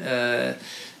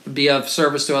be of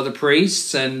service to other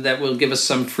priests, and that will give us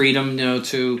some freedom,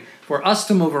 for us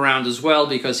to move around as well,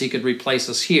 because he could replace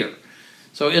us here.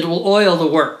 So it will oil the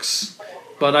works.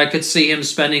 But I could see him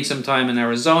spending some time in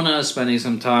Arizona, spending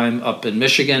some time up in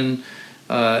Michigan,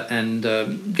 and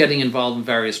getting involved in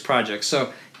various projects.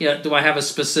 So, do I have a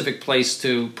specific place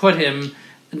to put him?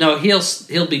 No,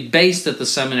 he'll be based at the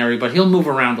seminary, but he'll move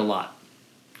around a lot.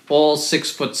 All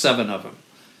 6'7" of him.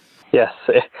 Yes,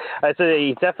 I'd say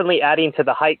he's definitely adding to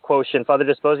the height quotient. Father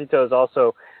Disposito is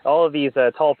also, all of these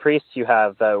tall priests you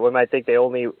have. One might think they're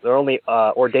only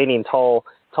ordaining tall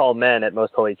men at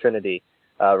Most Holy Trinity.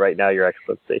 right now, Your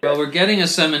Excellency. Well, we're getting a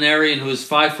seminarian who's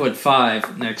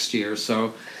 5'5" next year,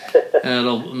 so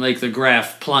it'll make the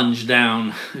graph plunge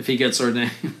down if he gets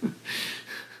ordained.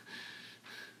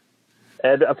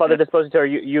 And Father Disposito, are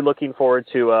you looking forward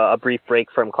to a brief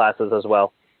break from classes as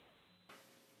well?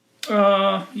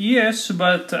 Yes,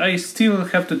 but I still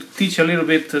have to teach a little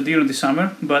bit during the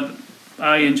summer, but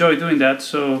I enjoy doing that,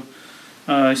 so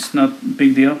it's not a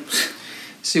big deal.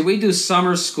 See, we do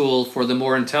summer school for the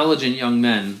more intelligent young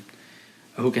men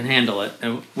who can handle it,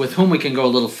 and with whom we can go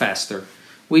a little faster.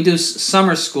 We do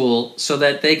summer school so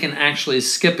that they can actually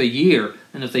skip a year,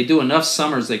 and if they do enough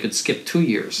summers, they could skip 2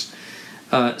 years.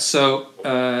 So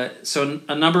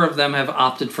a number of them have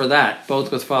opted for that,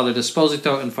 both with Father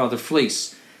Disposito and Father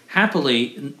Fleece.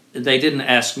 Happily, they didn't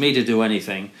ask me to do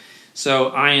anything, so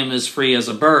I am as free as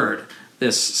a bird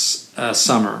this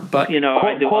summer. But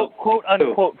quote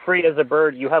unquote free as a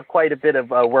bird. You have quite a bit of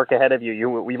work ahead of you.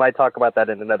 We might talk about that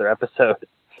in another episode.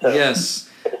 So. Yes,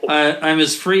 I'm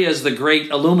as free as the great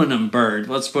aluminum bird.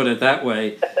 Let's put it that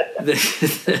way,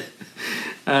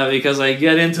 because I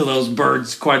get into those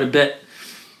birds quite a bit.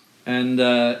 And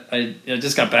I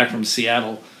just got back from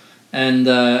Seattle, and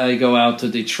I go out to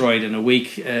Detroit in a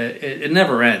week. It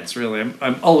never ends, really.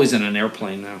 I'm always in an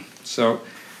airplane now. So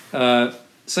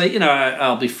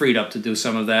I'll be freed up to do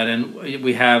some of that. And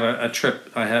we have a trip.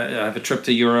 I have a trip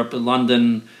to Europe,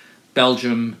 London,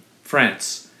 Belgium,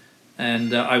 France.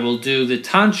 And I will do the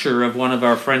tonsure of one of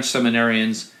our French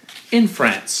seminarians in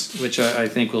France, which I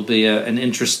think will be an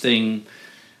interesting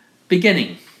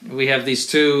beginning. We have these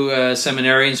two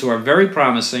seminarians who are very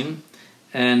promising,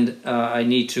 and I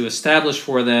need to establish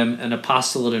for them an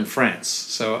apostolate in France.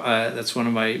 So that's one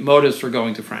of my motives for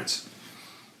going to France.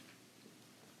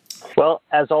 Well,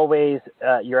 as always,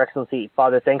 Your Excellency,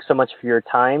 Father, thanks so much for your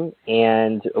time,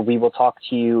 and we will talk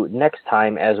to you next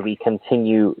time as we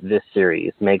continue this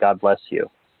series. May God bless you.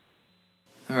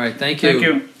 All right, thank you. Thank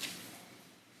you.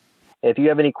 If you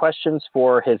have any questions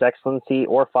for His Excellency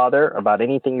or Father about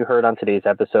anything you heard on today's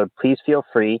episode, please feel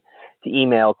free to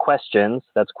email questions,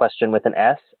 that's question with an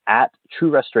S, at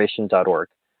truerestoration.org.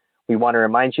 We want to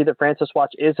remind you that Francis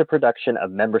Watch is a production of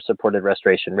member-supported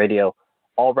Restoration Radio.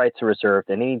 All rights are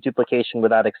reserved, and any duplication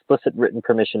without explicit written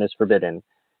permission is forbidden.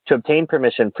 To obtain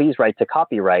permission, please write to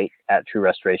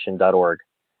copyright@truerestoration.org.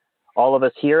 All of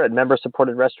us here at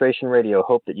Member-Supported Restoration Radio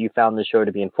hope that you found the show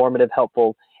to be informative,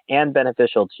 helpful, and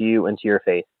beneficial to you and to your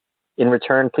faith. In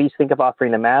return, please think of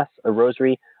offering a Mass, a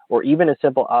Rosary, or even a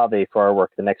simple Ave for our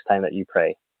work the next time that you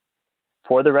pray.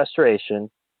 For the Restoration,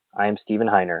 I am Stephen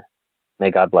Heiner.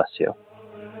 May God bless you.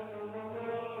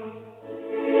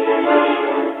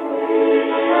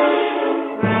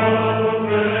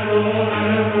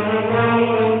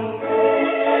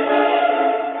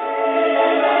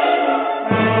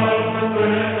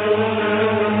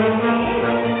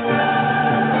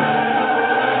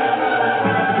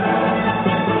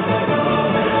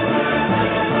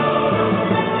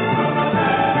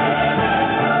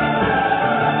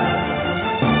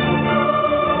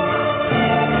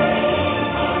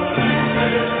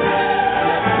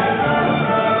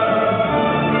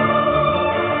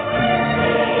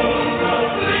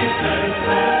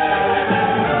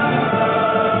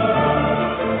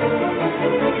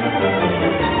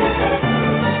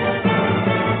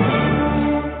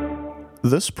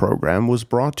 This program was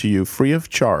brought to you free of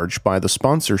charge by the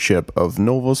sponsorship of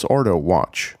Novus Ordo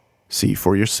Watch. See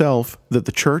for yourself that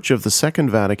the Church of the Second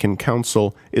Vatican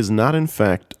Council is not in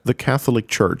fact the Catholic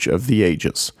Church of the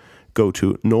ages. Go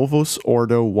to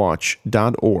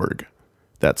novusordowatch.org.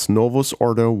 That's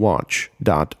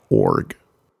novusordowatch.org.